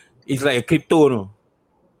 It's like a crypto, no?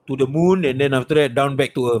 To the moon and then after that down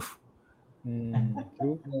back to earth.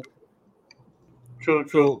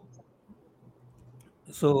 True.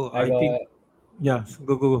 So I think,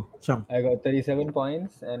 go, Cham. I got 37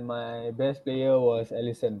 points and my best player was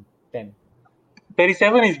Alisson, 10.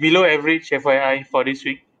 37 is below average, FYI, for this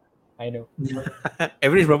week. I know.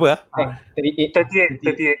 Average berapa? 38.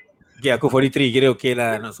 Okay, aku 43, kira okay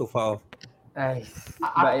lah, not so far off. But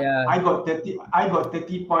yeah, I got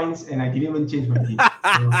 30 points and I didn't even change my team.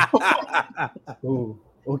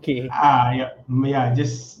 Okay.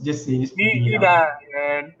 Just say this.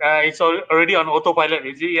 It's already on autopilot,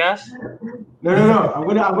 is it? Yes. No. I'm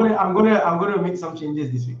gonna make some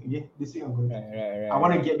changes this week. Okay, this week I'm gonna. Right. I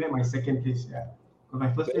want to get back my second place. Yeah. My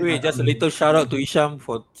first place. Wait, just a little shout out to Isham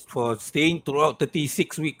for staying throughout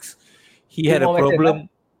 36 weeks. He had a problem.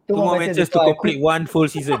 2 more matches to complete 1 full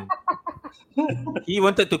season. He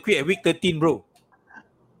wanted to quit at week 13, bro.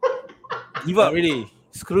 Give up really.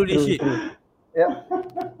 Screw this shit. Yeah.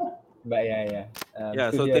 But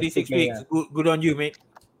yeah. So 36 weeks. Good on you, mate.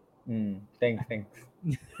 Thanks.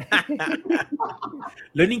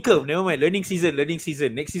 Learning curve, never mind. Learning season.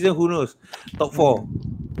 Next season, who knows? Top 4.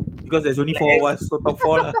 Because there's only 4 of us, so top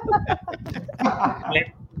 4 lah.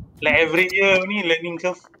 like every year only learning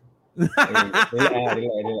curve. Relax.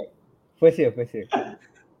 First year.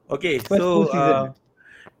 Okay, so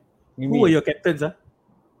who were your captains?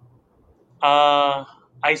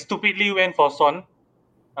 I stupidly went for Son.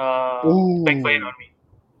 Backfired on me.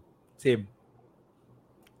 Same.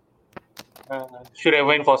 Should have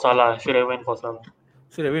went for Salah. Should have went for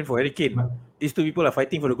Harry Kane. These 2 people are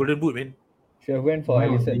fighting for the golden boot, man. Should have went for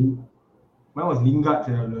Alisson. Mine was Lingard.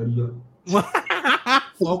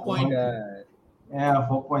 4 points. Yeah,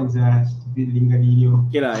 4 points. Stupid Lingardinho.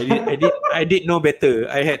 Okay lah, I did know better.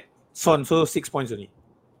 I had Son, so 6 points only.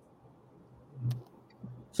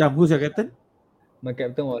 Syam, who's your captain? My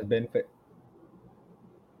captain was Benford.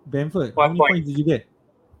 How many points did you get?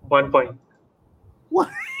 1 point.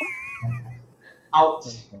 What?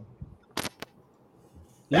 Ouch.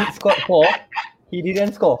 He scored 4. He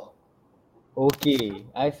didn't score. Okay.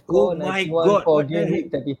 I score Oh my 91 God, for what the game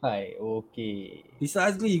heck? week 35. Okay. Isa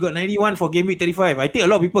Azli, you got 91 for game week 35. I think a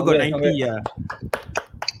lot of people got Congrats, 90. congrats. Yeah.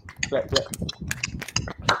 Clap, clap.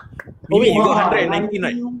 Mimi, wait, you got Wow, 119,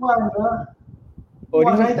 right? 91 lah. Oh,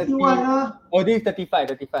 Wow, this is 91 30. lah. Oh, this is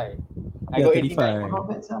 35. I Yeah, got 35. 89. Not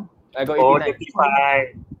bad, Sam. I got Oh, 89. 35.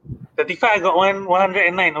 35 I got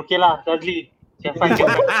 109. Okay lah, Sadly. Can find can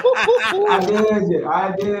find.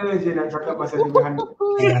 Ada je nak cakap pasal dengan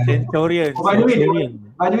 100. Centurion. Oh, by the Centurion.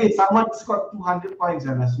 way, someone scored 200 points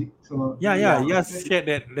last week. So Yeah. Yes, shared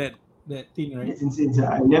that thing, right? It's insane. So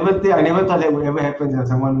I never thought that would ever happen.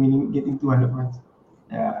 Someone getting 200 points.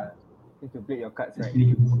 Yeah, Need to play your cards it's right.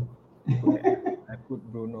 pretty good. I put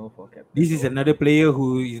Bruno for captain. This is another player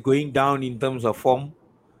who is going down in terms of form.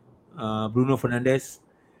 Bruno Fernandes.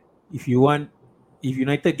 If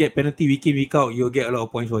United get penalty week in, week out, you'll get a lot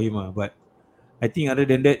of points for him. But I think other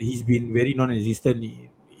than that, he's been very non-existent.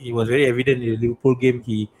 It was very evident in the Liverpool game.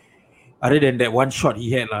 Other than that one shot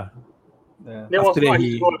he had, Yeah. That was After that, not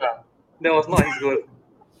his goal lah. That was not his goal.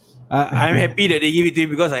 I'm happy that they give it to him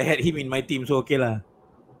because I had him in my team. So okay lah.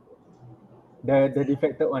 The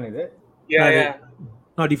deflected one, is it? Yeah.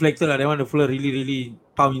 Not deflected lah. That one the fella really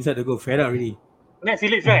pound inside the goal. Fed up already. Net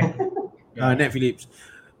Phillips, right? Nat Phillips.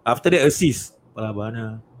 After that assist.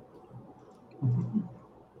 Bana.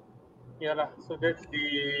 Yeah lah. So that's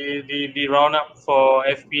the roundup for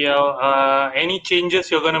FPL. Any changes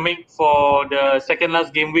you're gonna make for the second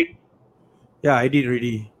last game week? Yeah, I did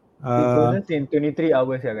already. It closes in 23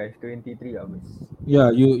 hours, guys. 23 hours.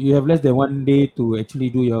 Yeah, you have less than 1 day to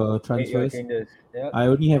actually do your Make your transfers. changes. Yep. I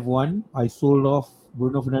only have one. I sold off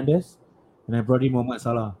Bruno Fernandes and I brought in Mohamed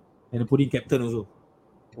Salah and I put in captain also.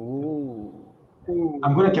 Ooh.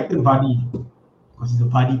 I'm gonna captain Vardy because it's a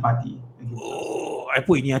Vardy party. Oh, I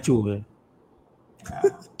put Iniacho.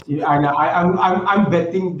 I'm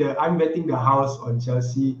betting the house on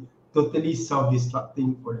Chelsea totally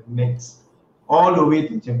self-destructing for the next all the way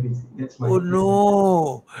to Champions League. That's my Oh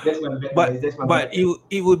no! That's my bet. guys. That's my But bet.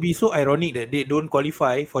 it would be so ironic that they don't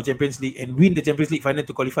qualify for Champions League and win the Champions League final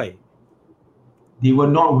to qualify. They will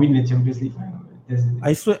not win the Champions League final.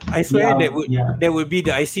 I swear Yeah. that would be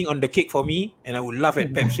the icing on the cake for me, and I would laugh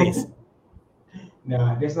at Pep's face.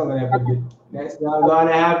 Nah, that's not gonna happen. Dude. That's not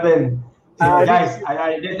gonna happen. So guys,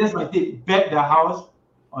 that's my tip. Bet the house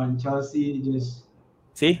on Chelsea. Just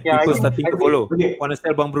See, Yeah, people I think- starting to follow. Okay. Want to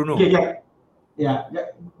sell Bang Bruno? okay, yeah.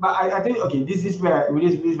 But I think okay. This is my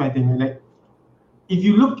thing. Like, if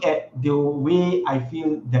you look at the way I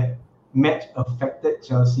feel that match affected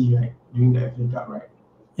Chelsea right during the FA Cup, right?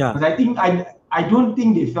 Yeah. Because I don't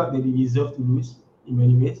think they felt that they deserved to lose in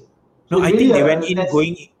many ways. No, So I really, think they went in that's-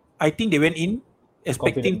 going. I think they went in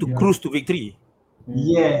expecting to Yeah. cruise to victory.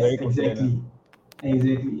 Yes, Very confident,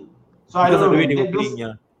 exactly. So I Because don't of know. the way Man, they were that playing.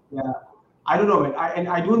 those- Yeah. I don't know, man.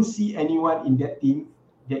 I don't see anyone in that team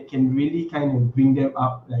that can really kind of bring them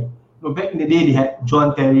up. Like, back in the day, they had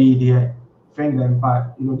John Terry, they had Frank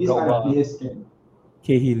Lampard. These kind of Drogba. players can.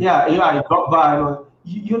 Cahill. Yeah, Drogba.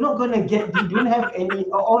 You're not gonna get. You don't have any.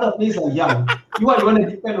 All the players are young. You want to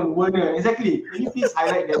depend on Werner. Exactly. Can you please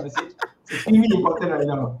highlight that message? It's extremely important right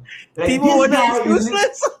now. Like, Timo this Werner guy is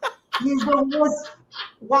useless. He's the most.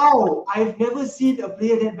 Wow, I've never seen a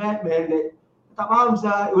player that bad, man. Like, tak faham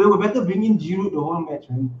sah. We better bring in Giroud the whole match,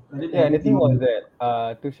 man. Rather than Yeah, the thing Timo was Werner.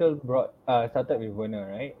 that Tuchel started with Werner,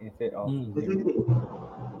 right? Instead of Exactly.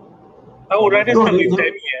 I would rather No, start they- with they-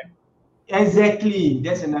 Tammy. Exactly,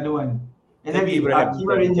 that's another one. Exactly, Ibrahim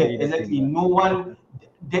Kima Ranger. carry the Exactly, team, no one.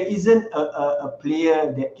 There isn't a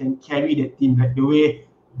player that can carry that team like the way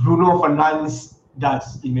Bruno Fernandes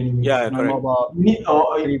does in many ways. Yeah, correct. about Need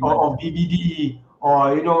or Griezmann. BBD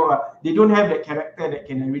or they don't have that character that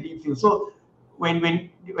can really feel. So when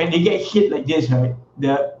they get hit like this, right?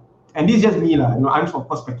 And this is just me lah. I'm of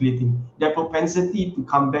course speculating. Their propensity to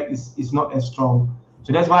come back is not as strong.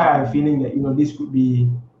 So that's why I'm feeling that this could be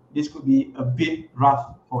a bit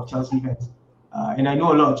rough for Chelsea fans. And I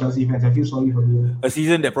know a lot of Chelsea fans. I feel sorry for them. A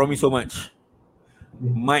season that promised so much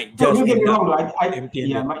might No, just don't get me end wrong. up Though.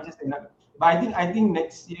 empty-handed. Might just end up. But I think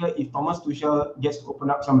next year, if Thomas Tuchel gets to open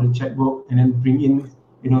up some of the checkbook and then bring in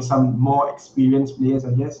some more experienced players,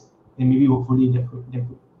 I guess, then maybe hopefully that could.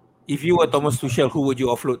 If you were Thomas Tuchel, who would you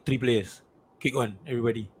offload? 3 players. Kick one,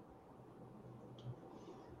 everybody.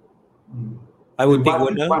 I would take But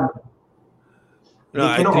Werner. one, No,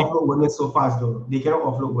 they I cannot think offload Werner so fast though. They cannot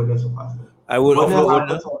offload Werner so fast. Though. I would offload Werner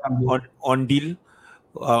Havertz all come in. on deal,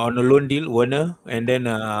 on a loan deal, Werner, and then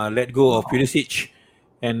let go of Pulisic,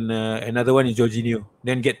 and another one is Jorginho.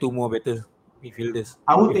 Then get 2 more better midfielders.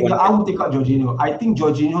 I would If take one- out Jorginho. I think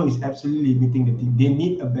Jorginho is absolutely limiting the team. They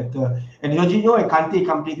need a better, and Jorginho and Kante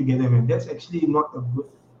can't play together, man. That's actually not a good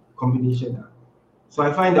combination. So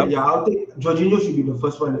I find that I'll take Jorginho should be the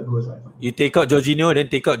first one that goes. I find. You take out Jorginho, then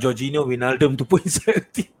take out Jorginho, Wijnaldum to put inside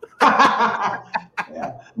the team.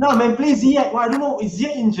 Yeah. No, man, play Ziyech. Well, I don't know. Is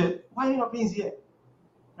Ziyech injured? Why are you not playing Ziyech?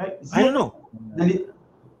 Right? Ziyech, I don't know.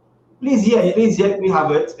 Play Ziyech, play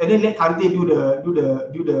Havertz, and then let Kante do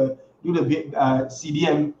the big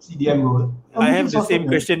CDM role. I have the same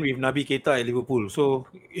question with Naby Keita at Liverpool. So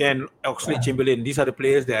and Oxlade-Chamberlain. These are the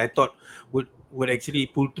players that I thought would actually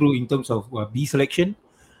pull through in terms of B selection.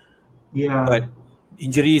 Yeah. But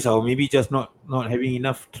injuries or maybe just not having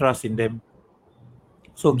enough trust in them.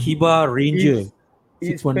 So Kiba Ranger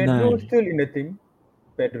Is Pedro 619. still in the team?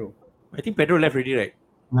 Pedro. I think Pedro left already, right?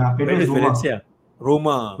 Nah, Pedro is Roma. Valencia.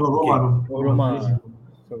 Roma. No, Okay. Roma.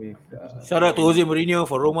 So if Shout out to Jose Mourinho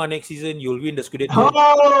for Roma next season. You'll win the Scudetto.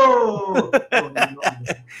 Oh!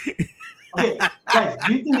 Okay, guys,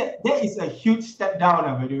 do you think that is a huge step down,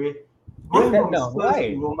 by the way? Going Step from down, Spurs why?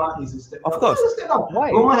 to Roma is a step down. Of course. It's a step down.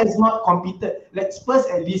 Why? Roma has not competed. Like Spurs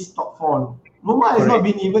at least top 4. Roma has not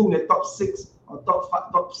been even in the top 6 or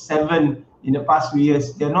top 7 in the past few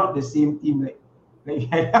years. They're not the same team. Like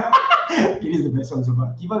it is the best one so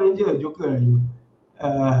far. Kiba Ranger, a joker, you.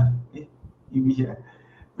 You be here.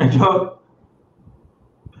 Pedro.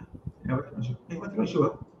 What not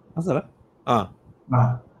sure? Asal lah?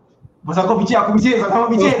 Pasal kau aku picit, sama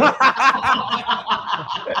picit.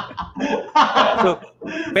 So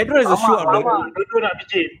Pedro is a shoe out there. Dulu nak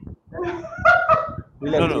picit.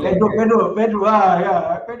 No. Pedro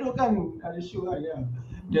ya. Pedro kan ada shoe lah ya.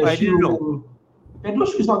 I didn't know. Pedro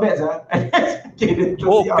shoe is not bad sah. Okay,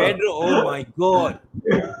 Pedro, oh my god.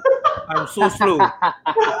 I'm so slow.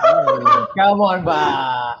 come on,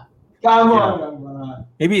 ba. Come on.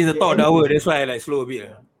 Maybe it's the top of the hour, that's why I like slow a bit.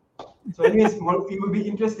 So anyways, it will be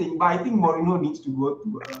interesting, but I think Mourinho needs to go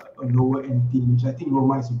to a lower end team, which I think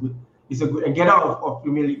Roma is a good and get out of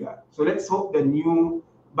Premier League. So let's hope the new.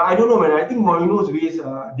 But I don't know, man. I think Mourinho's days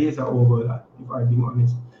are over, if I'm being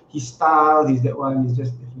honest. His style, his that one is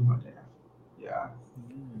just definitely not there. Yeah.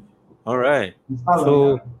 All right. His style,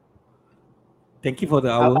 So thank you for the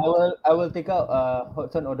hour. I will take out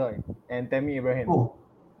Hudson Odoi and Tammy Abraham. Oh,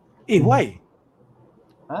 Why?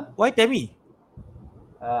 Huh? Why Tammy?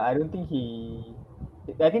 I don't think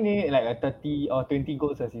I think they need like a 30 or 20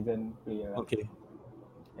 goals a season player. Okay.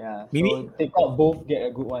 Yeah. Maybe- So take out both, get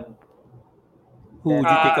a good one. Who would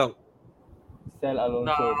you take out? Sell Alonso.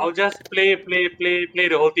 No, I'll just play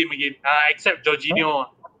the whole team again. Except Jorginho.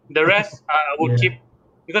 The rest I would keep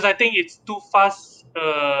because I think it's too fast.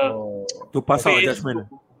 To pass out phase adjustment.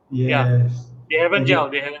 yes. They haven't Okay.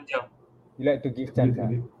 gelled. You like to give chance,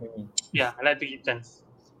 maybe. Yeah, I like to give chance.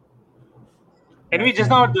 Anyway, just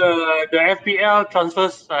now the FPL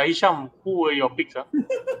transfers, Hisham, who were your picks?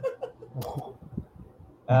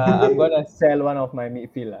 I'm gonna sell one of my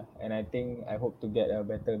midfield and I hope to get a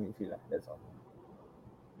better midfield That's all.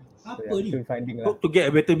 Apa So, ni? still finding Hope to get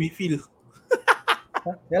a better midfield.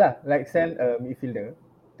 like sell a midfielder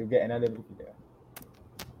to get another midfielder.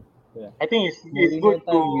 I think it's Mourinho good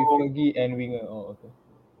time with to. Fergie and winger. Oh, okay.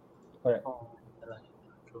 Correct.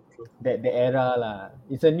 True. That the era lah.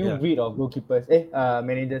 It's a new Yeah. breed of goalkeepers.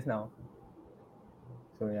 Managers now.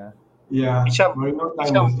 So yeah. Yeah. Hisham, Mourinho time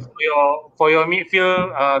Hisham, was- for your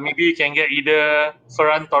midfield, maybe you can get either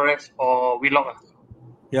Ferran Torres or Willock.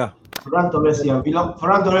 Yeah. Ferran Torres, yeah.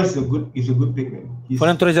 Ferran Torres is a good pick, man.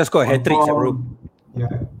 Ferran Torres just got a on hat-trick, bro. form. Yeah.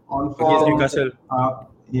 On Against form. Newcastle.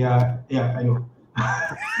 Yeah, I know.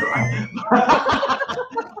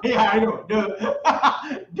 Yeah, I know.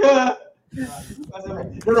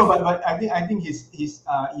 No, but I think he's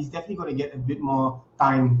definitely going to get a bit more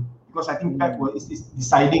time because I think Pep is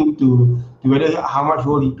deciding to whether how much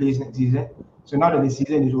role he plays next season. So now that the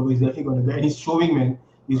season is over, he's definitely going to get, and he's showing, man.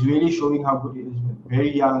 He's really showing how good he is, man.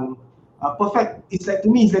 Very young, perfect. It's like, to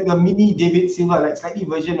me, it's like a mini David Silva, like slightly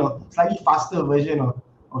faster version of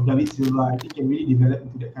David Silva. I think he can really develop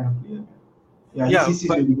into that kind of player, man. Yeah, he's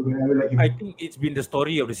but really good, man. I really like him. I think it's been the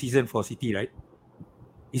story of the season for City, right?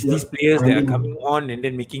 It's Yeah. these players that are I mean- coming on and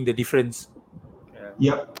then making the difference.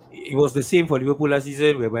 Yep. It was the same for Liverpool last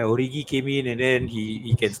season, whereby Origi came in and then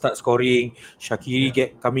he can start scoring. Shaqiri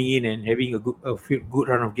coming in and having a good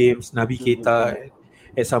run of games. Naby Keita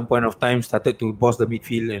at some point of time started to boss the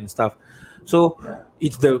midfield and stuff. So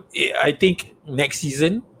I think next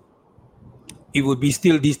season it would be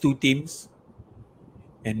still these two teams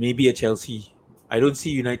and maybe a Chelsea. I don't see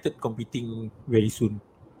United competing very soon.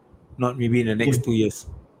 Not maybe in the next 2 years.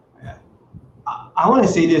 I want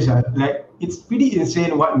to say this, like it's pretty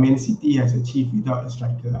insane what Man City has achieved without a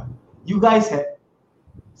striker. You guys had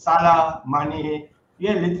Salah, Mane. You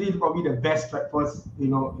had literally probably the best strikers,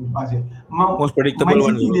 in past year. Most predictable Man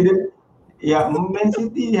one City as well. didn't. Yeah, Man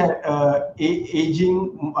City had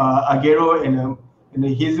aging Aguero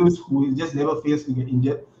and Jesus, who just never fails to get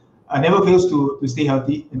injured, never fails to stay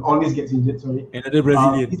healthy and always gets injured. Sorry, Another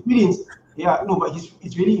Brazilian. it's really but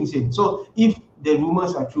it's really insane. So if the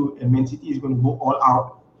rumors are true and Man City is going to go all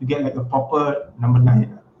out to get like a proper number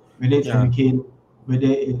 9, whether it's Harry Kane, whether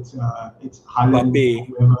it's Haaland, Mbappe.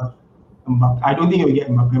 whoever. I don't think he'll get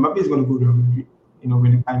Mbappe. Mbappe is going to go to Real Madrid,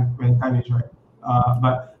 when time is right.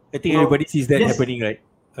 But I think everybody sees that happening, right?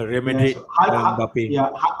 Real Madrid, Mbappe.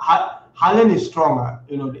 Haaland is strong. I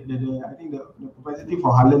think the capacity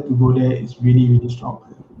for Haaland to go there is really, really strong.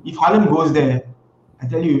 If Haaland goes there, I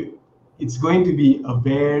tell you, it's going to be a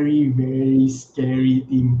very, very scary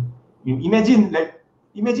team. Imagine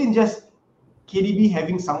just KDB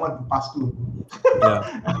having someone to pass to.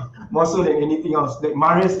 Yeah. More so than anything else. Like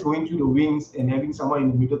Mahrez going through the wings and having someone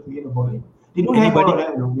in the middle to get the ball in. They don't have all of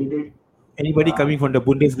that. Anybody coming from the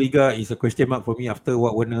Bundesliga is a question mark for me after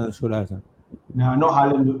what Werner showed us. No, not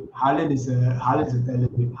Haaland. Haaland is a talent.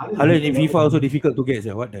 Haaland in FIFA also difficult to get.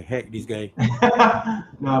 What the heck, this guy?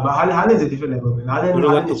 No, but Haaland is a different level, man. Don't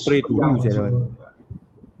know what to pray to who.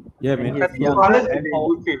 Yeah, man.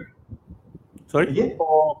 Sorry? Again?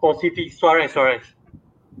 For City, Suarez.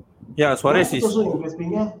 Yeah, Suarez is. also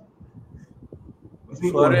interesting, yeah.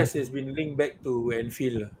 Suarez has been linked back to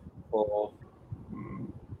Anfield for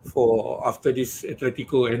after this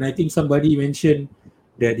Atletico, and I think somebody mentioned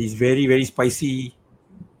that is very, very spicy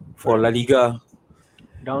for La Liga.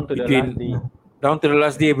 Down to the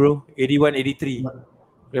last day, bro. 81-83.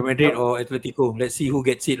 Real Madrid or Atletico. Let's see who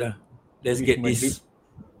gets it. Let's get this.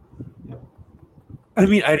 I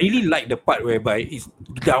mean, I really like the part whereby it's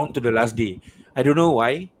down to the last day. I don't know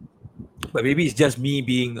why, but maybe it's just me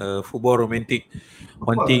being a football romantic,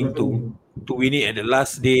 wanting to win it at the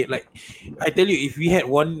last day. Like, I tell you, if we had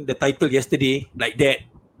won the title yesterday like that,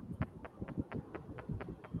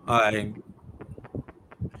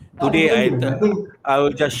 today I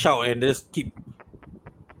will just shout and just keep.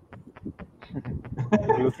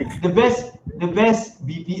 the best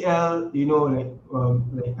BPL,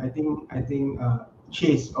 I think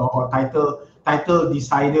chase or title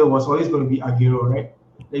decider was always going to be Aguero, right?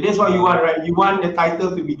 Like, that's what you want, right? You want the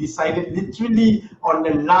title to be decided literally on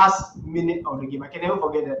the last minute of the game. I can never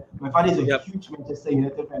forget that. My father is a huge Manchester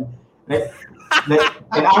United fan. And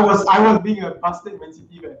I was being a bastard Man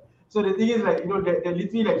City fan. So the thing is, that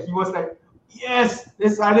literally, he was like, yes.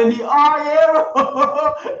 Then suddenly,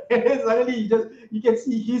 and then suddenly you can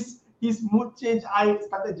see his mood change. I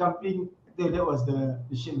started jumping. That was the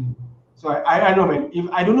shit. So I know, man. If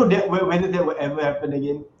I don't know whether that will ever happen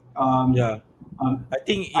again. I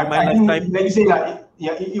think in my lifetime, like you say,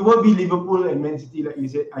 it will be Liverpool and Man City, like you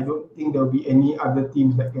said. I don't think there will be any other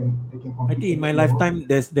teams that can compete. I think in my lifetime,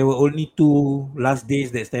 there were only 2 last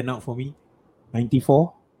days that stand out for me.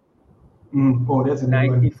 94. Oh, that's a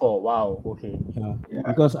 94. Wow. Okay. Yeah,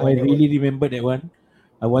 because I really remember that one.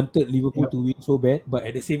 I wanted Liverpool to win so bad, but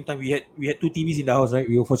at the same time, we had 2 TVs in the house, right?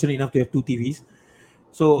 We were fortunate enough to have 2 TVs.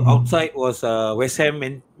 So outside was West Ham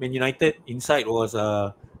and Man United. Inside was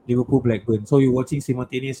Liverpool Blackburn. So you're watching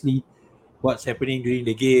simultaneously what's happening during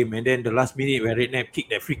the game, and then the last minute where Redknapp kicked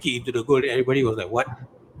that free kick into the goal, everybody was like, "What?"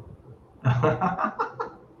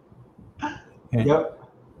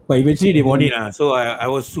 But eventually they won it. So I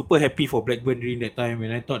was super happy for Blackburn during that time,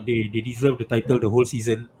 and I thought they deserved the title the whole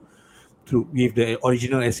season with the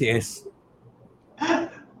original SAS.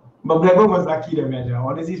 But Blackburn was lucky the match.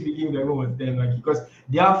 Honestly speaking, Blackburn was damn lucky because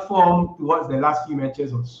their form towards the last few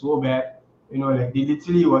matches was so bad. Like they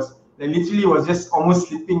literally was just almost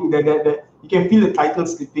slipping. You can feel the title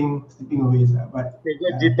slipping away. But they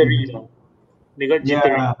got jittery.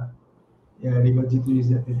 Yeah, they got jittery.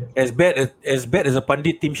 As bad as a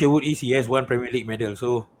pundit Tim Sherwood is, he has 1 Premier League medal,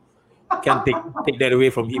 so can't take that away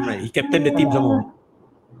from him. Right? He captained the team some more.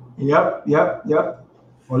 Yep.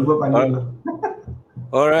 Oliver Pandit.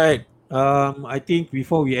 All right. I think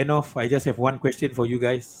before we end off, I just have one question for you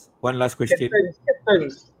guys. One last question.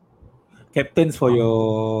 Captains for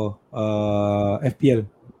your FPL.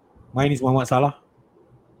 Mine is Muhammad Salah.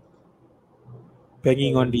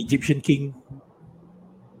 Banging on the Egyptian king.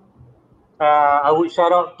 I would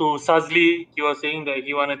shout out to Sazli. He was saying that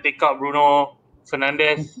he want to take out Bruno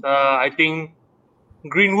Fernandes. I think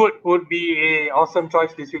Greenwood would be an awesome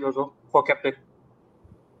choice this week also for captain.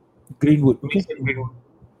 Greenwood. Okay. Greenwood.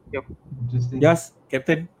 Yep. Interesting. Yes,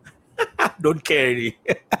 captain. Don't care already.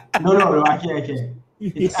 No, I can.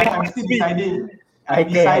 I'm still deciding. I'm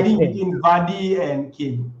deciding between Vardy and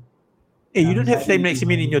Kane. Hey, you don't have Sam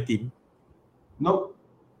Maximin in your team, Nope.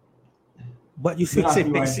 but you said Don't ask Sam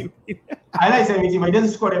me why. Maximin. I like Sam Maximin, but he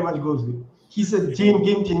doesn't score that much goals, dude. He's a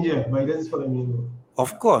game changer, but he doesn't score that many goals.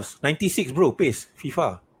 Of course, 96 bro, pace,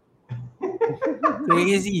 FIFA.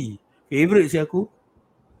 Crazy. Favorite si aku.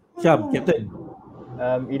 Syam, captain.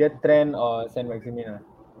 Either Trent or Saint Maximin.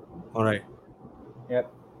 Alright.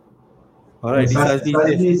 Yep. Alright, this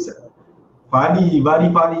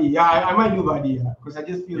Vardy. Yeah, I might do Vardy, because I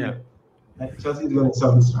just feel like Chelsea is going to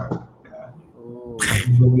solve this round. Yeah.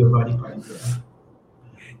 It's going to be a Vardy party. Yeah.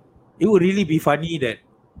 It would really be funny that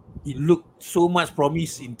it looked so much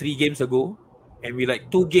promise in 3 games ago, and we like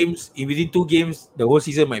 2 games, within 2 games, the whole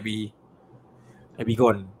season might be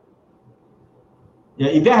gone. Yeah,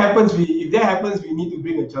 if that happens, we need to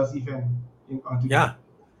bring a Chelsea fan onto. Yeah,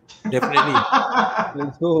 definitely.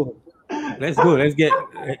 Let's go. Let's get.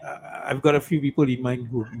 I've got a few people in mind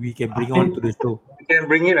who we can bring on to the show. You can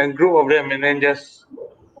bring in a group of them and then just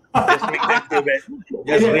make them feel bad.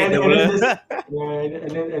 Just rate them.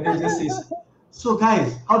 And then just says, so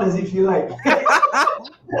guys, how does it feel like?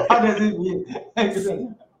 How does it feel?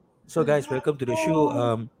 So guys, welcome to the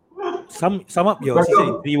show. Sum up your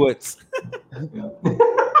season in 3 words.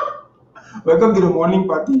 Welcome to the morning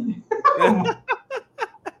party.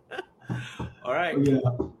 All right. Yeah.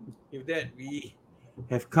 With that, we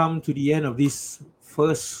have come to the end of this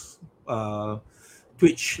first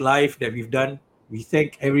Twitch live that we've done. We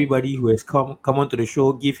thank everybody who has come onto the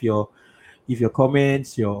show. Give your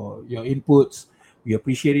comments, your inputs. We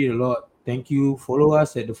appreciate it a lot. Thank you. Follow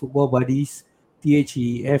us at the Football Buddies,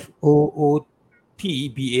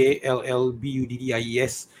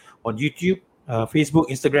 TheFootballBudddies on YouTube, Facebook,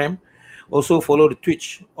 Instagram. Also follow the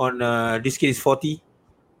Twitch on This Kid is 40.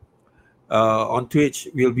 On Twitch,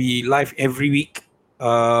 we'll be live every week.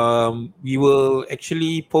 We will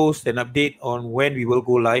actually post an update on when we will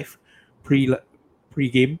go live pre-game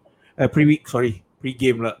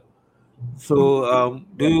lah. So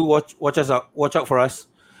do watch out for us.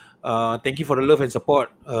 Thank you for the love and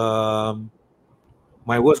support.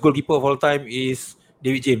 My worst goalkeeper of all time is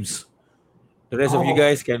David James. The rest of you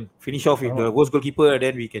guys can finish off with the worst goalkeeper, and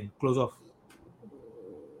then we can close off.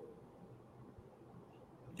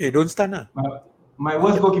 Hey, don't stun lah. My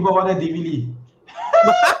worst goalkeeper was David Lee.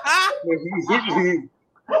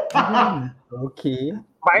 Okay.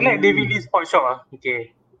 But I like David Lee's spot shot.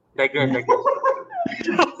 Okay. Digress.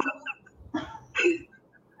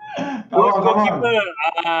 Goalkeeper,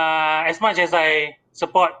 as much as I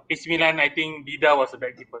support AC Milan, I think Dida was a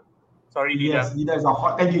bad keeper. Sorry, Dida. Yes, Dida is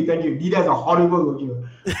thank you. Dida is a horrible goalkeeper.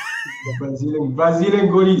 The Brazilian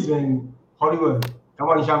goalies, man, horrible. Come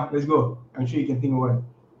on, Isham, let's go. I'm sure you can think of one.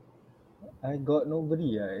 I got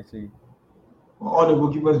nobody actually. All the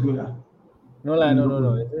goalkeepers good No. I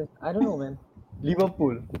don't know, man.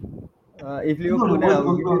 Liverpool. If Liverpool now.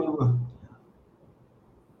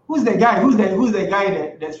 Who's that guy? Who's that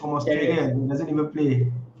guy that's from Australia and doesn't even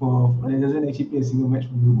play doesn't actually play a single match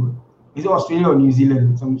for Liverpool? Is it Australia or New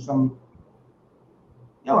Zealand? Some.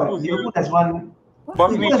 Yeah, what? Liverpool has one.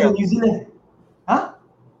 Bosnich. New Zealand. Huh?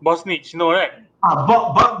 Bosnich, no, right?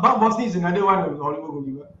 Bob Bosnich is another one of the horrible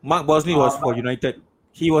goalkeeper. Mark Bosnich was for United.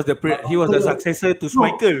 He was the successor to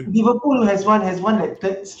Schmeichel. Liverpool has one like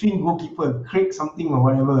third string goalkeeper, Craig something or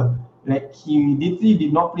whatever. Like he literally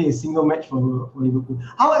did not play a single match for Liverpool.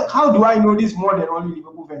 How do I know this more than all you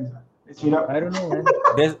Liverpool fans? Straight up. I don't know, man.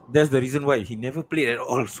 That's the reason why he never played at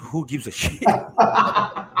all. So who gives a shit?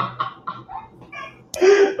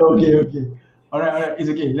 Okay. All right. It's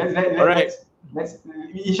okay. Let's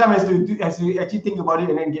Isham has to actually think about it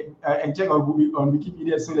and then get and check on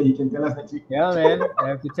Wikipedia so that he can tell us next week. Yeah, man. I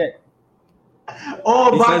have to check.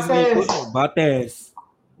 Oh, Bartes.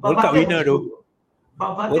 World Cup winner though.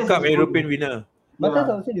 World Cup European winner. Bartes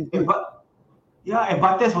also is good. Yeah, and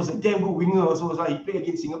Bartes was a damn good winger also. So he played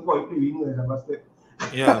against Singapore, he played winger as a bastard.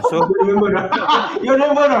 Yeah, so you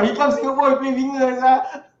remember no? He comes Singapore, he play winger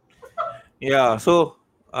as yeah, so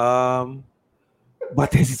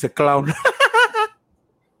Bartes is a clown.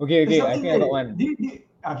 Okay. I think I got one. Okay,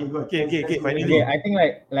 good. Okay, finally. Okay, I think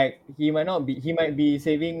like he might be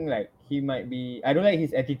saving, like he might be. I don't like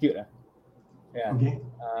his attitude lah. Yeah. Okay.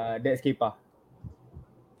 That's Kepa.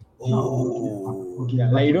 Oh. Okay. Yeah,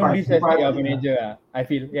 like you don't disrespect your manager. I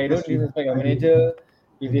feel. Yeah, you don't disrespect your manager.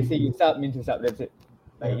 If they say you sub, means you sub. That's it.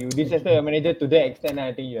 Like you disrespect your manager to that extent,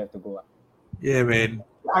 I think you have to go. Yeah, man.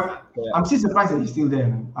 I'm still surprised that he's still there,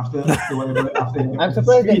 man. After whatever. I'm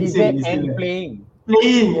surprised that he's there and playing.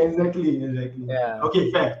 Exactly. Yeah.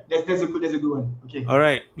 Okay, fair. That's a good one. Okay. All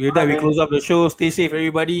right. With that, we close up the show. Stay safe,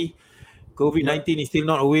 everybody. COVID-19 is still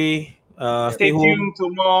not away. Stay Stay home. tuned to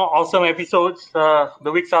more awesome episodes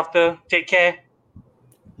the weeks after. Take care.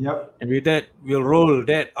 Yep. And with that, we'll roll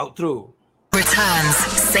that outro. Returns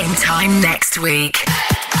same time next week.